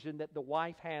decision that the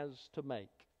wife has to make.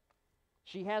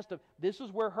 She has to, this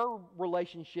is where her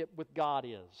relationship with God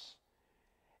is.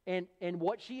 And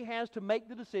what she has to make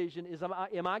the decision is,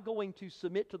 am I going to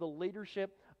submit to the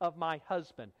leadership of my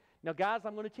husband? Now, guys,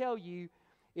 I'm going to tell you,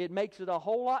 it makes it a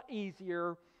whole lot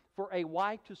easier for a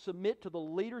wife to submit to the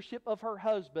leadership of her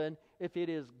husband if it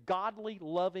is godly,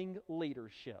 loving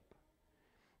leadership.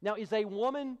 Now, is a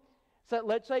woman, so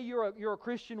let's say you're a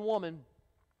Christian woman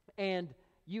and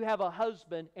you have a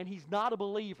husband and he's not a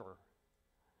believer.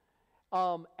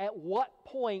 At what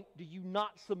point do you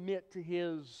not submit to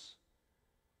his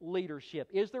leadership?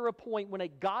 Is there a point when a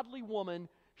godly woman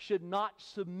should not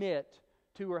submit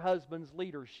to her husband's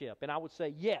leadership? And I would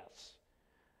say yes.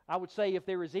 I would say if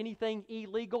there is anything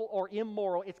illegal or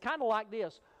immoral, it's kind of like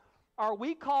this. Are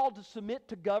we called to submit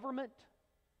to government?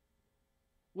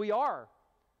 We are.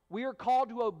 We are called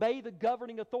to obey the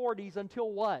governing authorities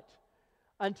until what?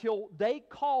 Until they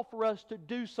call for us to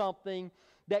do something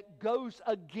that goes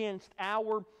against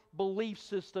our belief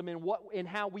system and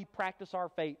how we practice our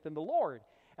faith in the Lord.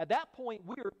 At that point,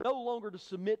 we are no longer to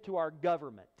submit to our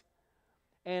government.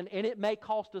 And it may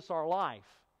cost us our life.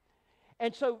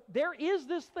 And so there is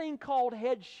this thing called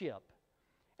headship.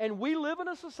 And we live in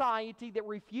a society that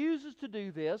refuses to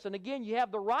do this. And again, you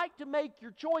have the right to make your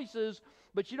choices,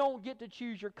 but you don't get to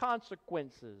choose your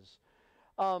consequences.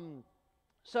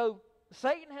 So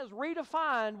Satan has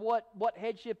redefined what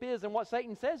headship is. And what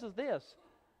Satan says is this: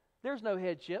 there's no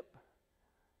headship.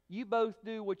 You both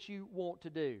do what you want to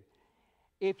do.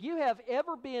 If you have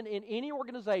ever been in any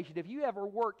organization, if you ever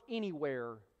worked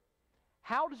anywhere,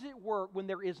 how does it work when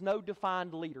there is no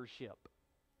defined leadership?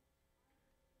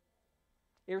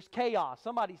 There's chaos.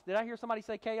 Did I hear somebody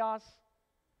say chaos?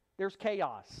 There's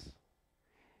chaos.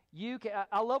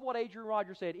 I love what Adrian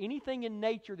Rogers said. Anything in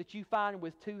nature that you find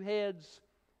with two heads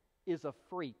is a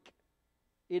freak.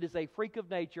 It is a freak of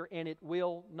nature, and it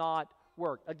will not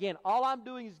work. Again, all I'm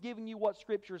doing is giving you what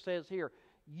Scripture says here.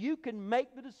 You can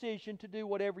make the decision to do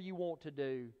whatever you want to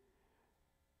do.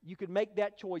 You can make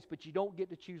that choice, but you don't get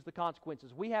to choose the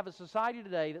consequences. We have a society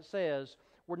today that says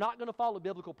we're not going to follow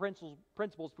biblical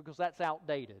principles because that's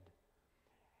outdated.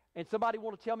 And somebody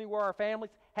want to tell me where our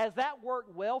families, has that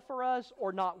worked well for us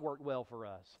or not worked well for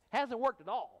us? Hasn't worked at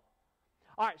all.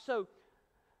 All right, so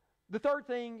the third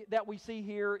thing that we see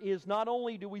here is not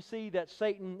only do we see that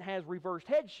Satan has reversed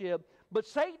headship, but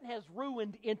Satan has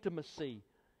ruined intimacy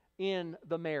in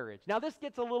the marriage. Now this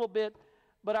gets a little bit,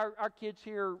 but our kids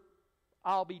here,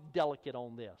 I'll be delicate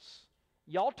on this.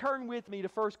 Y'all turn with me to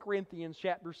 1 Corinthians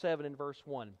chapter 7 and verse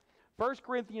 1. 1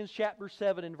 Corinthians chapter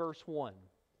 7 and verse 1.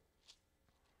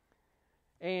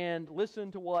 And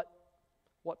listen to what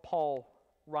Paul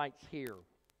writes here.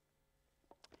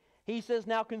 He says,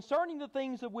 "Now concerning the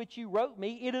things of which you wrote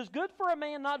me, it is good for a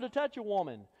man not to touch a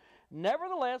woman.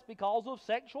 Nevertheless, because of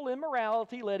sexual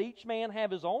immorality, let each man have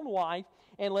his own wife,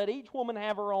 and let each woman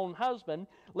have her own husband.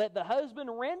 Let the husband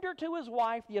render to his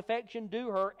wife the affection due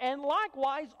her, and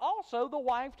likewise also the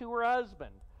wife to her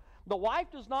husband. The wife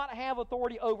does not have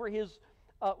authority over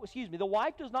the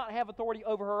wife does not have authority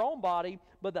over her own body,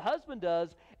 but the husband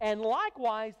does. And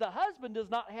likewise, the husband does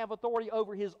not have authority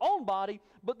over his own body,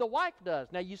 but the wife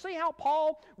does." Now, you see how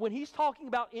Paul, when he's talking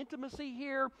about intimacy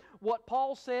here, what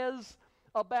Paul says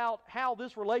about how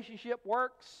this relationship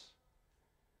works?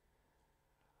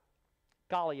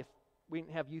 Golly, if we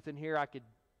didn't have youth in here, I could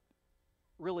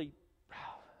really...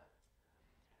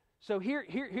 So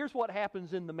here's what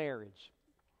happens in the marriage.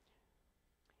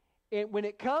 And when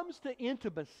it comes to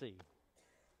intimacy,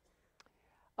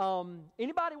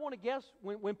 anybody want to guess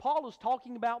when Paul is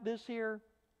talking about this here?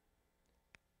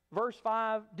 Verse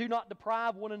 5, "Do not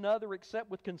deprive one another except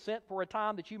with consent for a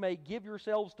time, that you may give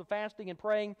yourselves to fasting and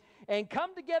praying, and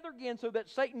come together again so that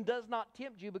Satan does not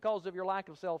tempt you because of your lack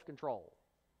of self-control."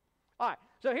 All right,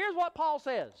 so here's what Paul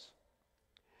says.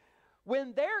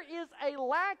 When there is a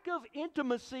lack of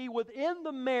intimacy within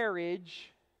the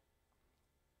marriage,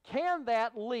 can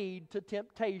that lead to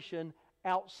temptation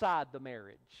outside the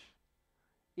marriage?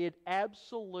 It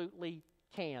absolutely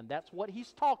can. That's what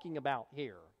he's talking about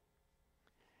here.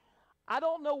 I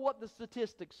don't know what the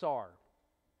statistics are,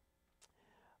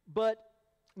 but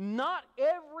not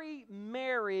every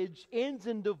marriage ends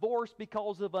in divorce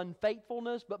because of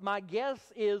unfaithfulness, but my guess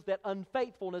is that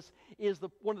unfaithfulness is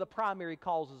one of the primary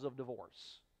causes of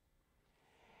divorce.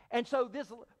 And so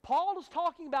Paul is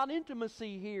talking about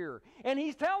intimacy here, and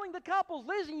he's telling the couples,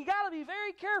 listen, you got to be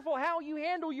very careful how you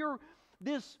handle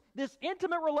this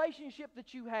intimate relationship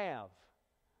that you have.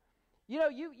 You know,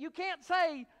 you can't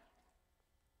say,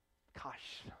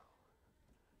 gosh,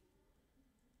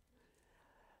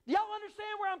 do y'all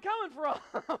understand where I'm coming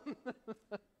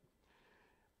from?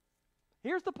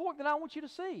 Here's the point that I want you to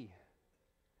see.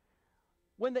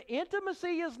 When the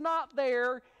intimacy is not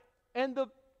there and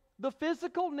the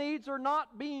physical needs are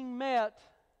not being met,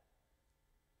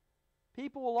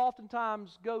 people will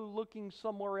oftentimes go looking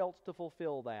somewhere else to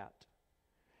fulfill that.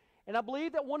 And I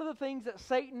believe that one of the things that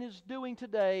Satan is doing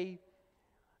today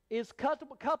is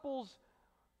couples,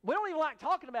 we don't even like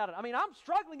talking about it. I mean, I'm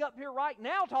struggling up here right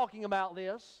now talking about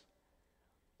this.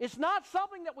 It's not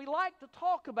something that we like to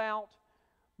talk about,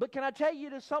 but can I tell you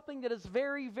it is something that is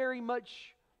very, very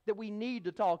much that we need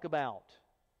to talk about.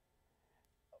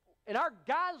 In our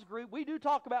guys group, we do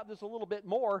talk about this a little bit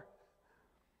more.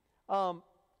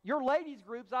 Your ladies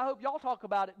groups, I hope y'all talk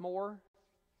about it more.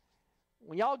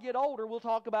 When y'all get older, we'll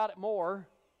talk about it more.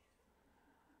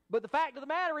 But the fact of the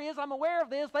matter is, I'm aware of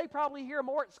this. They probably hear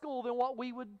more at school than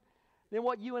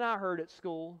what you and I heard at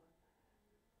school.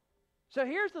 So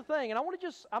here's the thing, and I'm going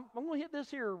to hit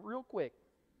this here real quick.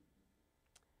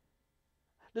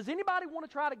 Does anybody want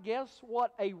to try to guess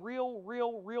what a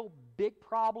real big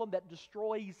problem that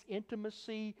destroys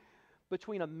intimacy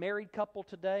between a married couple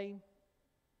today?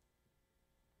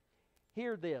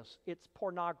 Hear this. It's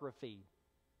pornography.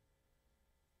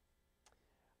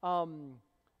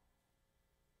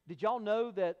 Did y'all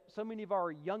know that so many of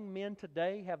our young men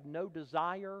today have no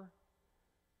desire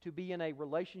to be in a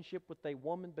relationship with a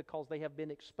woman because they have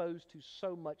been exposed to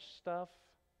so much stuff?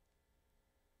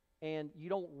 And you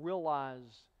don't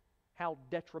realize how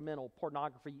detrimental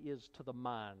pornography is to the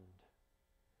mind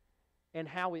and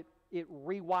how it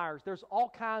rewires. There's all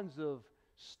kinds of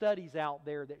studies out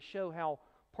there that show how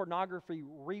pornography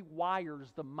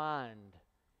rewires the mind,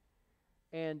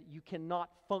 and you cannot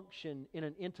function in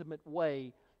an intimate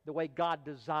way the way God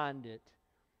designed it.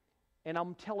 And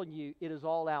I'm telling you, it is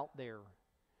all out there.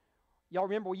 Y'all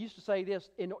remember we used to say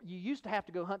this, and you used to have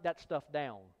to go hunt that stuff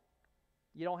down.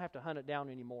 You don't have to hunt it down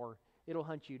anymore. It'll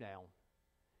hunt you down.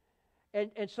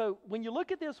 And so when you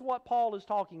look at this, what Paul is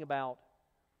talking about,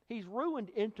 he's ruined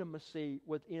intimacy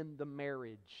within the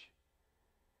marriage.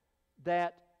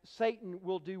 That Satan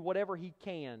will do whatever he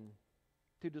can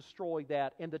to destroy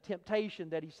that. And the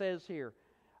temptation that he says here,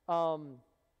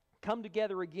 come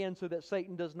together again so that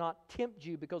Satan does not tempt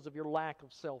you because of your lack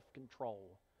of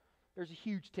self-control. There's a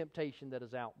huge temptation that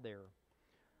is out there.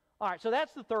 All right, so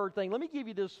that's the third thing. Let me give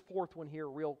you this fourth one here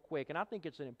real quick, and I think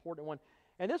it's an important one.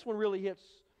 And this one really hits,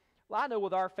 well, I know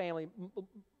with our family,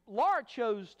 Laura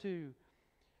chose to,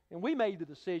 and we made the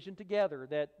decision together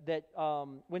that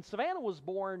when Savannah was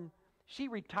born, she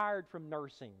retired from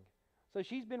nursing. So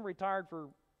she's been retired for,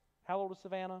 how old is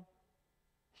Savannah?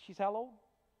 She's how old?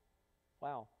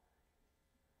 Wow.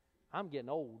 I'm getting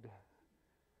old.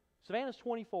 Savannah's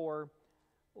 24.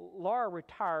 Laura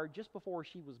retired just before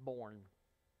she was born.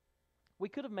 We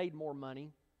could have made more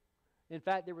money. In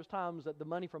fact, there was times that the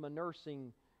money from a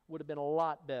nursing would have been a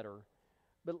lot better.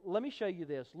 But let me show you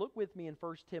this. Look with me in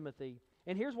 1 Timothy.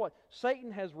 And here's what.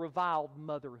 Satan has reviled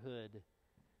motherhood.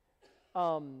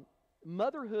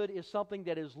 Motherhood is something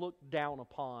that is looked down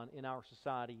upon in our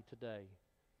society today.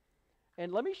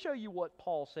 And let me show you what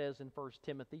Paul says in 1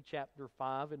 Timothy chapter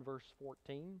 5 and verse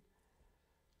 14.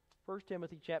 1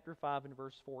 Timothy chapter 5 and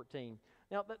verse 14.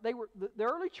 Now, the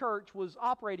early church was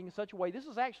operating in such a way. This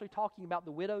is actually talking about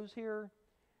the widows here.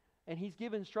 And he's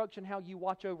given instruction how you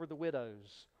watch over the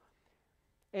widows.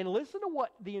 And listen to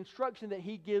what the instruction that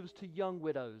he gives to young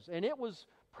widows. And it was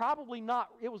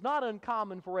not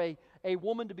uncommon for a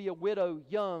woman to be a widow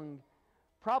young,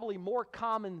 probably more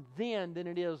common then than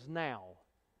it is now.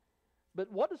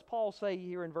 But what does Paul say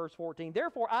here in verse 14?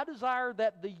 Therefore, I desire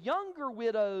that the younger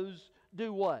widows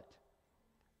do what?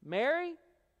 Marry,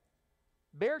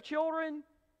 bear children,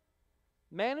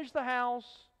 manage the house,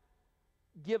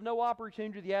 give no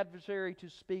opportunity to the adversary to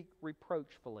speak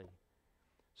reproachfully.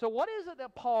 So what is it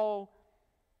that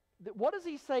what does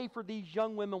he say for these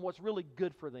young women what's really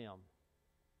good for them?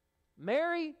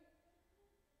 Marry,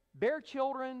 bear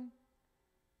children,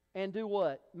 and do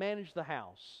what? Manage the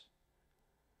house.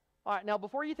 All right, now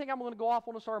before you think I'm going to go off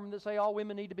on a sermon that say all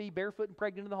women need to be barefoot and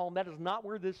pregnant in the home, that is not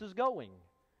where this is going.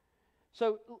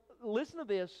 So listen to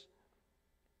this.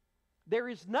 There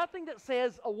is nothing that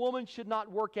says a woman should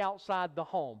not work outside the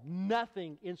home.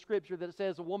 Nothing in Scripture that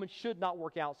says a woman should not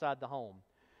work outside the home.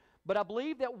 But I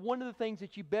believe that one of the things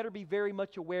that you better be very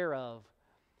much aware of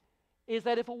is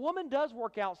that if a woman does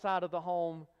work outside of the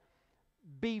home,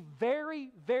 be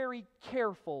very, very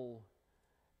careful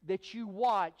that you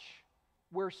watch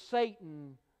where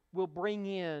Satan will bring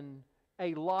in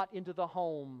a lot into the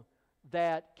home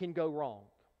that can go wrong.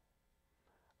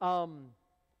 I'll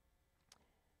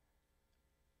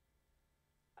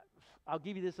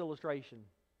give you this illustration.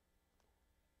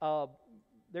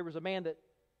 There was a man that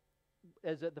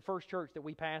is at the first church that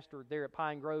we pastored there at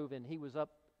Pine Grove, and he was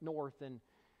up north,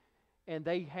 and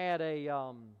they had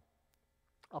a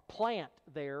plant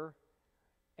there,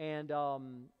 and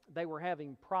they were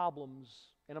having problems,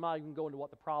 and I'm not even going into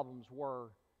what the problems were,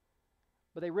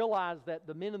 but they realized that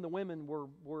the men and the women were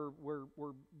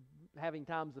having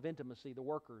times of intimacy, the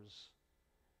workers.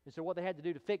 And so what they had to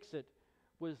do to fix it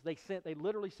was they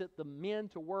literally sent the men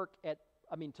to lunch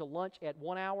at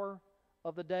 1 hour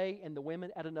of the day and the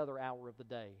women at another hour of the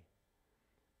day.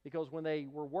 Because when they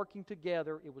were working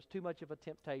together, it was too much of a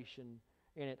temptation,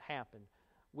 and it happened.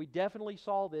 We definitely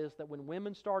saw this, that when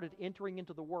women started entering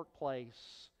into the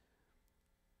workplace,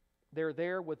 they're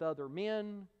there with other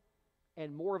men,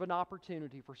 and more of an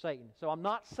opportunity for Satan. So I'm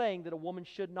not saying that a woman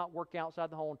should not work outside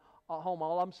the home.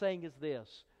 All I'm saying is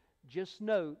this. Just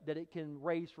note that it can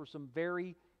raise for some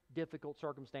very difficult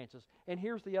circumstances. And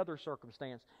here's the other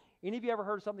circumstance. Any of you ever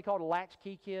heard of something called a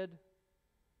latchkey kid?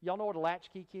 Y'all know what a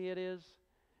latchkey kid is?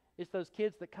 It's those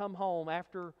kids that come home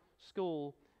after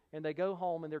school and they go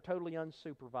home and they're totally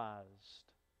unsupervised.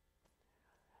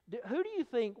 Who do you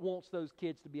think wants those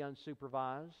kids to be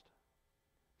unsupervised?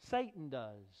 Satan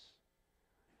does.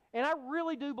 And I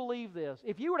really do believe this.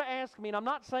 If you were to ask me, and I'm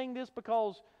not saying this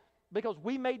because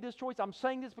we made this choice, I'm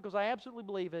saying this because I absolutely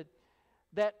believe it,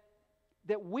 that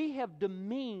we have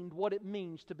demeaned what it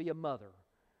means to be a mother.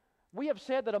 We have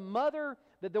said that a mother,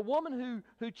 that the woman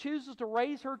who chooses to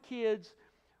raise her kids,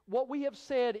 what we have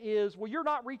said is, well, you're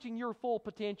not reaching your full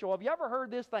potential. Have you ever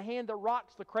heard this, the hand that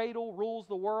rocks the cradle rules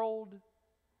the world?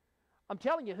 I'm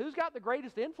telling you, who's got the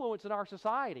greatest influence in our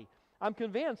society? I'm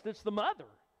convinced it's the mother.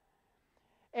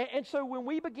 And so when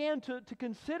we began to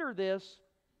consider this,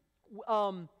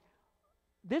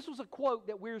 this was a quote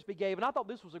that Wiersbe gave, and I thought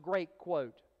this was a great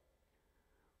quote.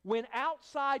 When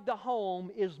outside the home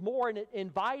is more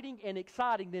inviting and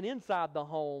exciting than inside the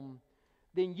home,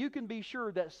 then you can be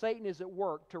sure that Satan is at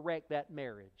work to wreck that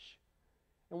marriage.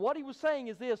 And what he was saying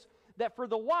is this, that for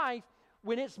the wife,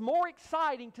 when it's more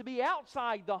exciting to be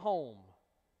outside the home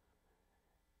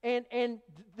and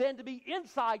than to be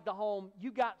inside the home,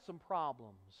 you got some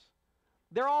problems.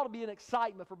 There ought to be an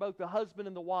excitement for both the husband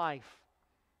and the wife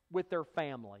with their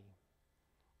family.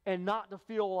 And not to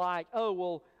feel like, oh,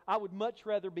 well, I would much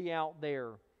rather be out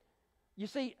there. You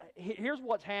see, here's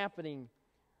what's happening.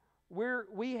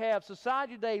 We have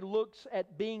society today looks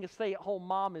at being a stay-at-home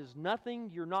mom as nothing.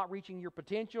 You're not reaching your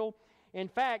potential. In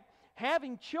fact,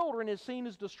 having children is seen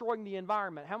as destroying the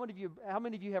environment. How many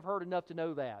of you have heard enough to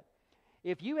know that?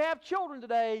 If you have children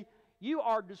today, you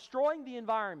are destroying the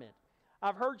environment.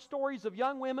 I've heard stories of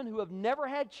young women who have never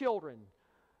had children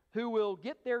who will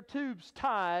get their tubes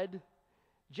tied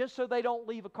just so they don't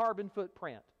leave a carbon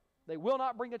footprint. They will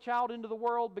not bring a child into the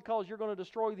world because you're going to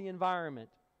destroy the environment.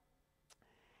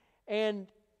 And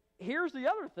here's the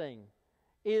other thing,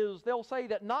 is they'll say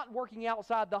that not working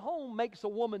outside the home makes a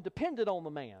woman dependent on the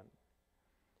man.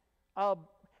 How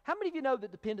many of you know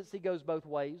that dependency goes both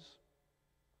ways?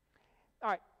 All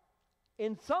right.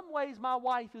 In some ways, my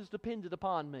wife is dependent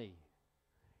upon me.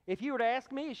 If you were to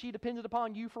ask me, is she dependent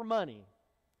upon you for money?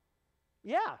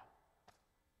 Yeah.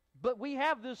 But we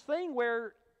have this thing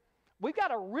where we've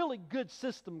got a really good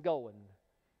system going.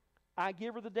 I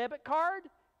give her the debit card,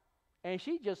 and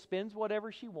she just spends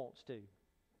whatever she wants to.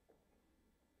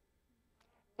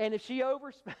 And if she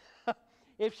overspends,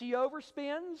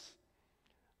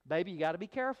 baby, you got to be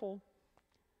careful.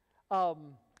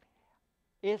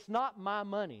 It's not my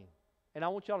money. And I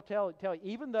want y'all to tell you,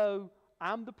 even though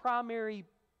I'm the primary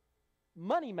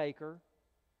money maker,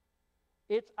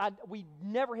 we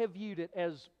never have viewed it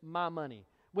as my money.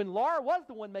 When Laura was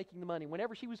the one making the money,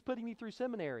 whenever she was putting me through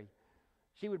seminary,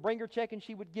 she would bring her check and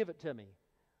she would give it to me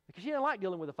because she didn't like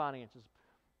dealing with the finances.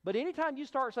 But anytime you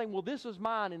start saying, well, this is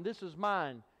mine and this is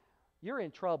mine, you're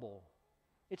in trouble.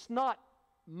 It's not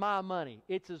my money.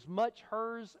 It's as much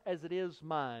hers as it is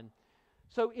mine.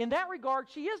 So in that regard,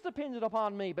 she is dependent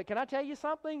upon me. But can I tell you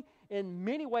something? In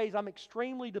many ways, I'm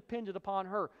extremely dependent upon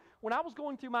her. When I was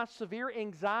going through my severe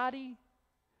anxiety,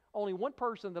 only one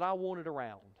person that I wanted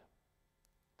around,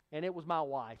 and it was my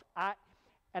wife. I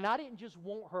didn't just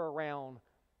want her around,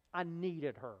 I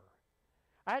needed her.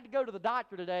 I had to go to the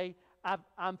doctor today.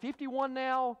 I'm 51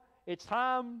 now. It's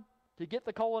time to get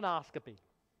the colonoscopy.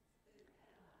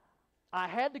 I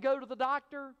had to go to the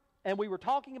doctor, and we were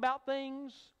talking about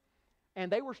things, and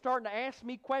they were starting to ask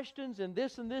me questions and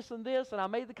this and this and this, and I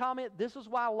made the comment, this is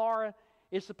why Laura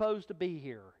is supposed to be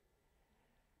here.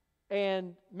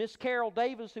 And Miss Carol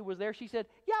Davis, who was there, she said,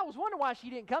 yeah, I was wondering why she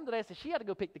didn't come today. I said, she had to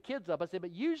go pick the kids up. I said,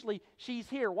 but usually she's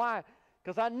here. Why?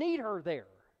 Because I need her there.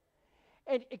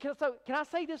 And so can I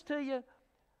say this to you?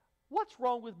 What's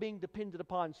wrong with being dependent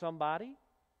upon somebody?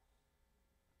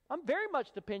 I'm very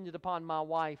much dependent upon my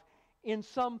wife in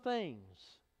some things.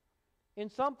 In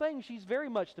some things, she's very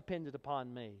much dependent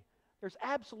upon me. There's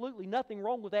absolutely nothing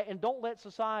wrong with that, and don't let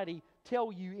society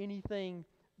tell you anything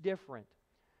different.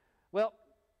 Well,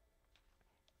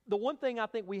 the one thing I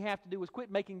think we have to do is quit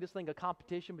making this thing a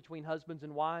competition between husbands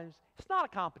and wives. It's not a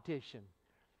competition.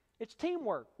 It's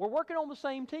teamwork. We're working on the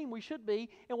same team. We should be.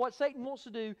 And what Satan wants to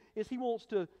do is he wants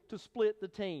to split the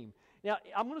team. Now,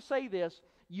 I'm going to say this.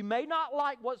 You may not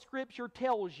like what Scripture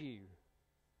tells you.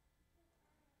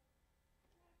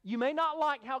 You may not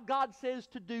like how God says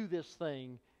to do this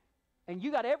thing. And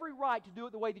you got every right to do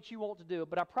it the way that you want to do it,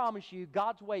 but I promise you,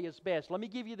 God's way is best. Let me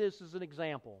give you this as an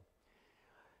example.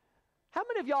 How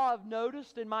many of y'all have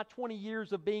noticed in my 20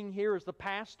 years of being here as the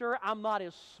pastor, I'm not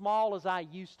as small as I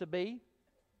used to be?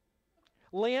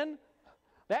 Lynn,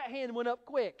 that hand went up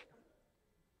quick.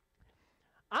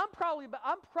 I'm probably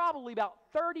about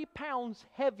 30 pounds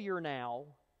heavier now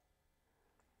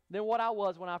than what I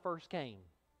was when I first came.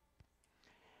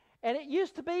 And it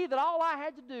used to be that all I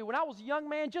had to do when I was a young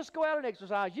man, just go out and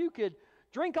exercise. You could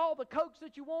drink all the Cokes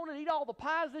that you wanted, eat all the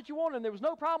pies that you wanted, and there was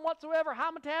no problem whatsoever.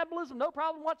 High metabolism, no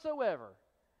problem whatsoever.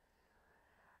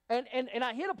 And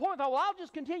I hit a point, I thought, well, I'll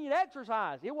just continue to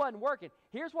exercise. It wasn't working.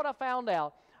 Here's what I found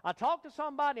out. I talked to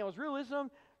somebody, I was really listening to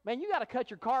them. Man, you got to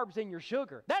cut your carbs and your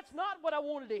sugar. That's not what I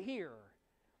wanted to hear.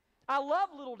 I love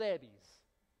Little Debbie's.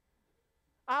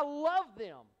 I love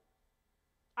them.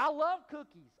 I love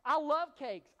cookies. I love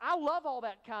cakes. I love all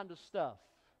that kind of stuff.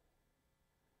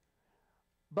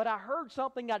 But I heard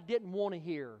something I didn't want to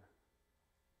hear.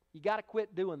 You got to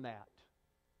quit doing that.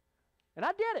 And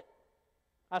I did it.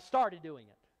 I started doing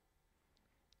it.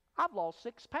 I've lost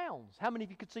 6 pounds. How many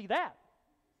of you could see that?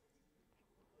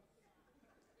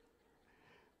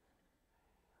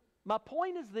 My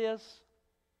point is this.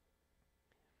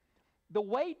 The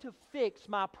way to fix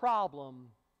my problem,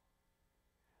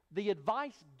 the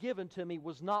advice given to me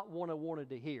was not what I wanted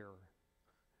to hear.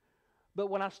 But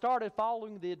when I started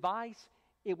following the advice,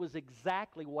 it was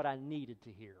exactly what I needed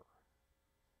to hear.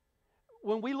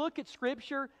 When we look at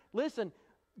Scripture, listen,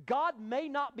 God may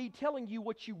not be telling you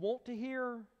what you want to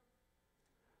hear,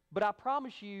 but I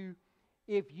promise you,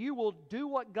 if you will do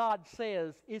what God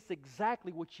says, it's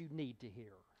exactly what you need to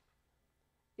hear.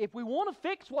 If we want to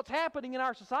fix what's happening in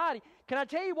our society, can I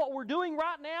tell you what we're doing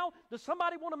right now? Does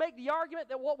somebody want to make the argument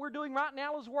that what we're doing right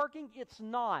now is working? It's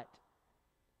not.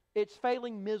 It's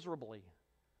failing miserably.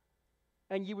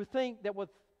 And you would think that with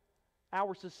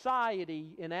our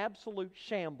society in absolute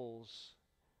shambles,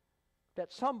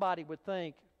 that somebody would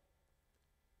think,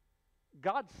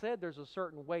 God said there's a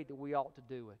certain way that we ought to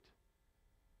do it.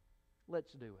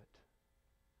 Let's do it.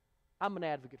 I'm an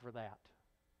advocate for that.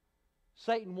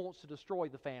 Satan wants to destroy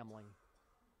the family,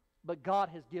 but God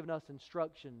has given us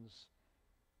instructions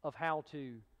of how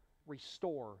to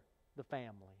restore the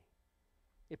family.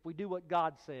 If we do what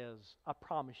God says, I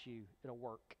promise you it'll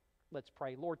work. Let's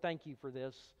pray. Lord, thank you for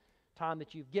this time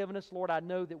that you've given us. Lord, I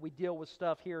know that we deal with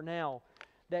stuff here now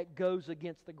that goes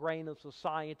against the grain of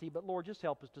society, but Lord, just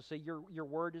help us to see your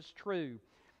word is true.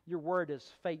 Your word is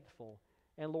faithful.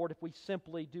 And Lord, if we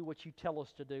simply do what you tell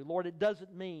us to do, Lord, it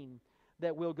doesn't mean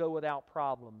that we'll go without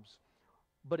problems,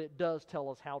 but it does tell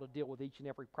us how to deal with each and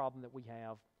every problem that we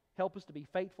have. Help us to be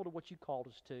faithful to what you called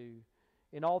us to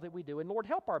in all that we do. And Lord,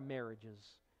 help our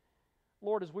marriages.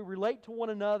 Lord, as we relate to one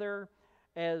another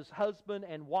as husband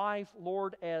and wife,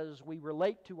 Lord, as we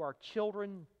relate to our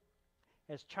children,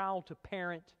 as child to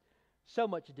parent, so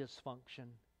much dysfunction.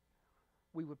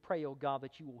 We would pray, oh God,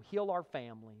 that you will heal our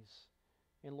families,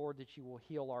 and Lord, that you will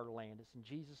heal our land. It's in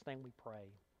Jesus' name we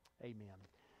pray. Amen.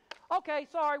 Okay,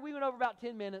 sorry, we went over about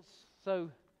 10 minutes,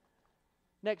 so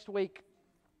next week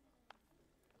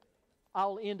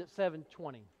I'll end at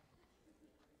 7:20.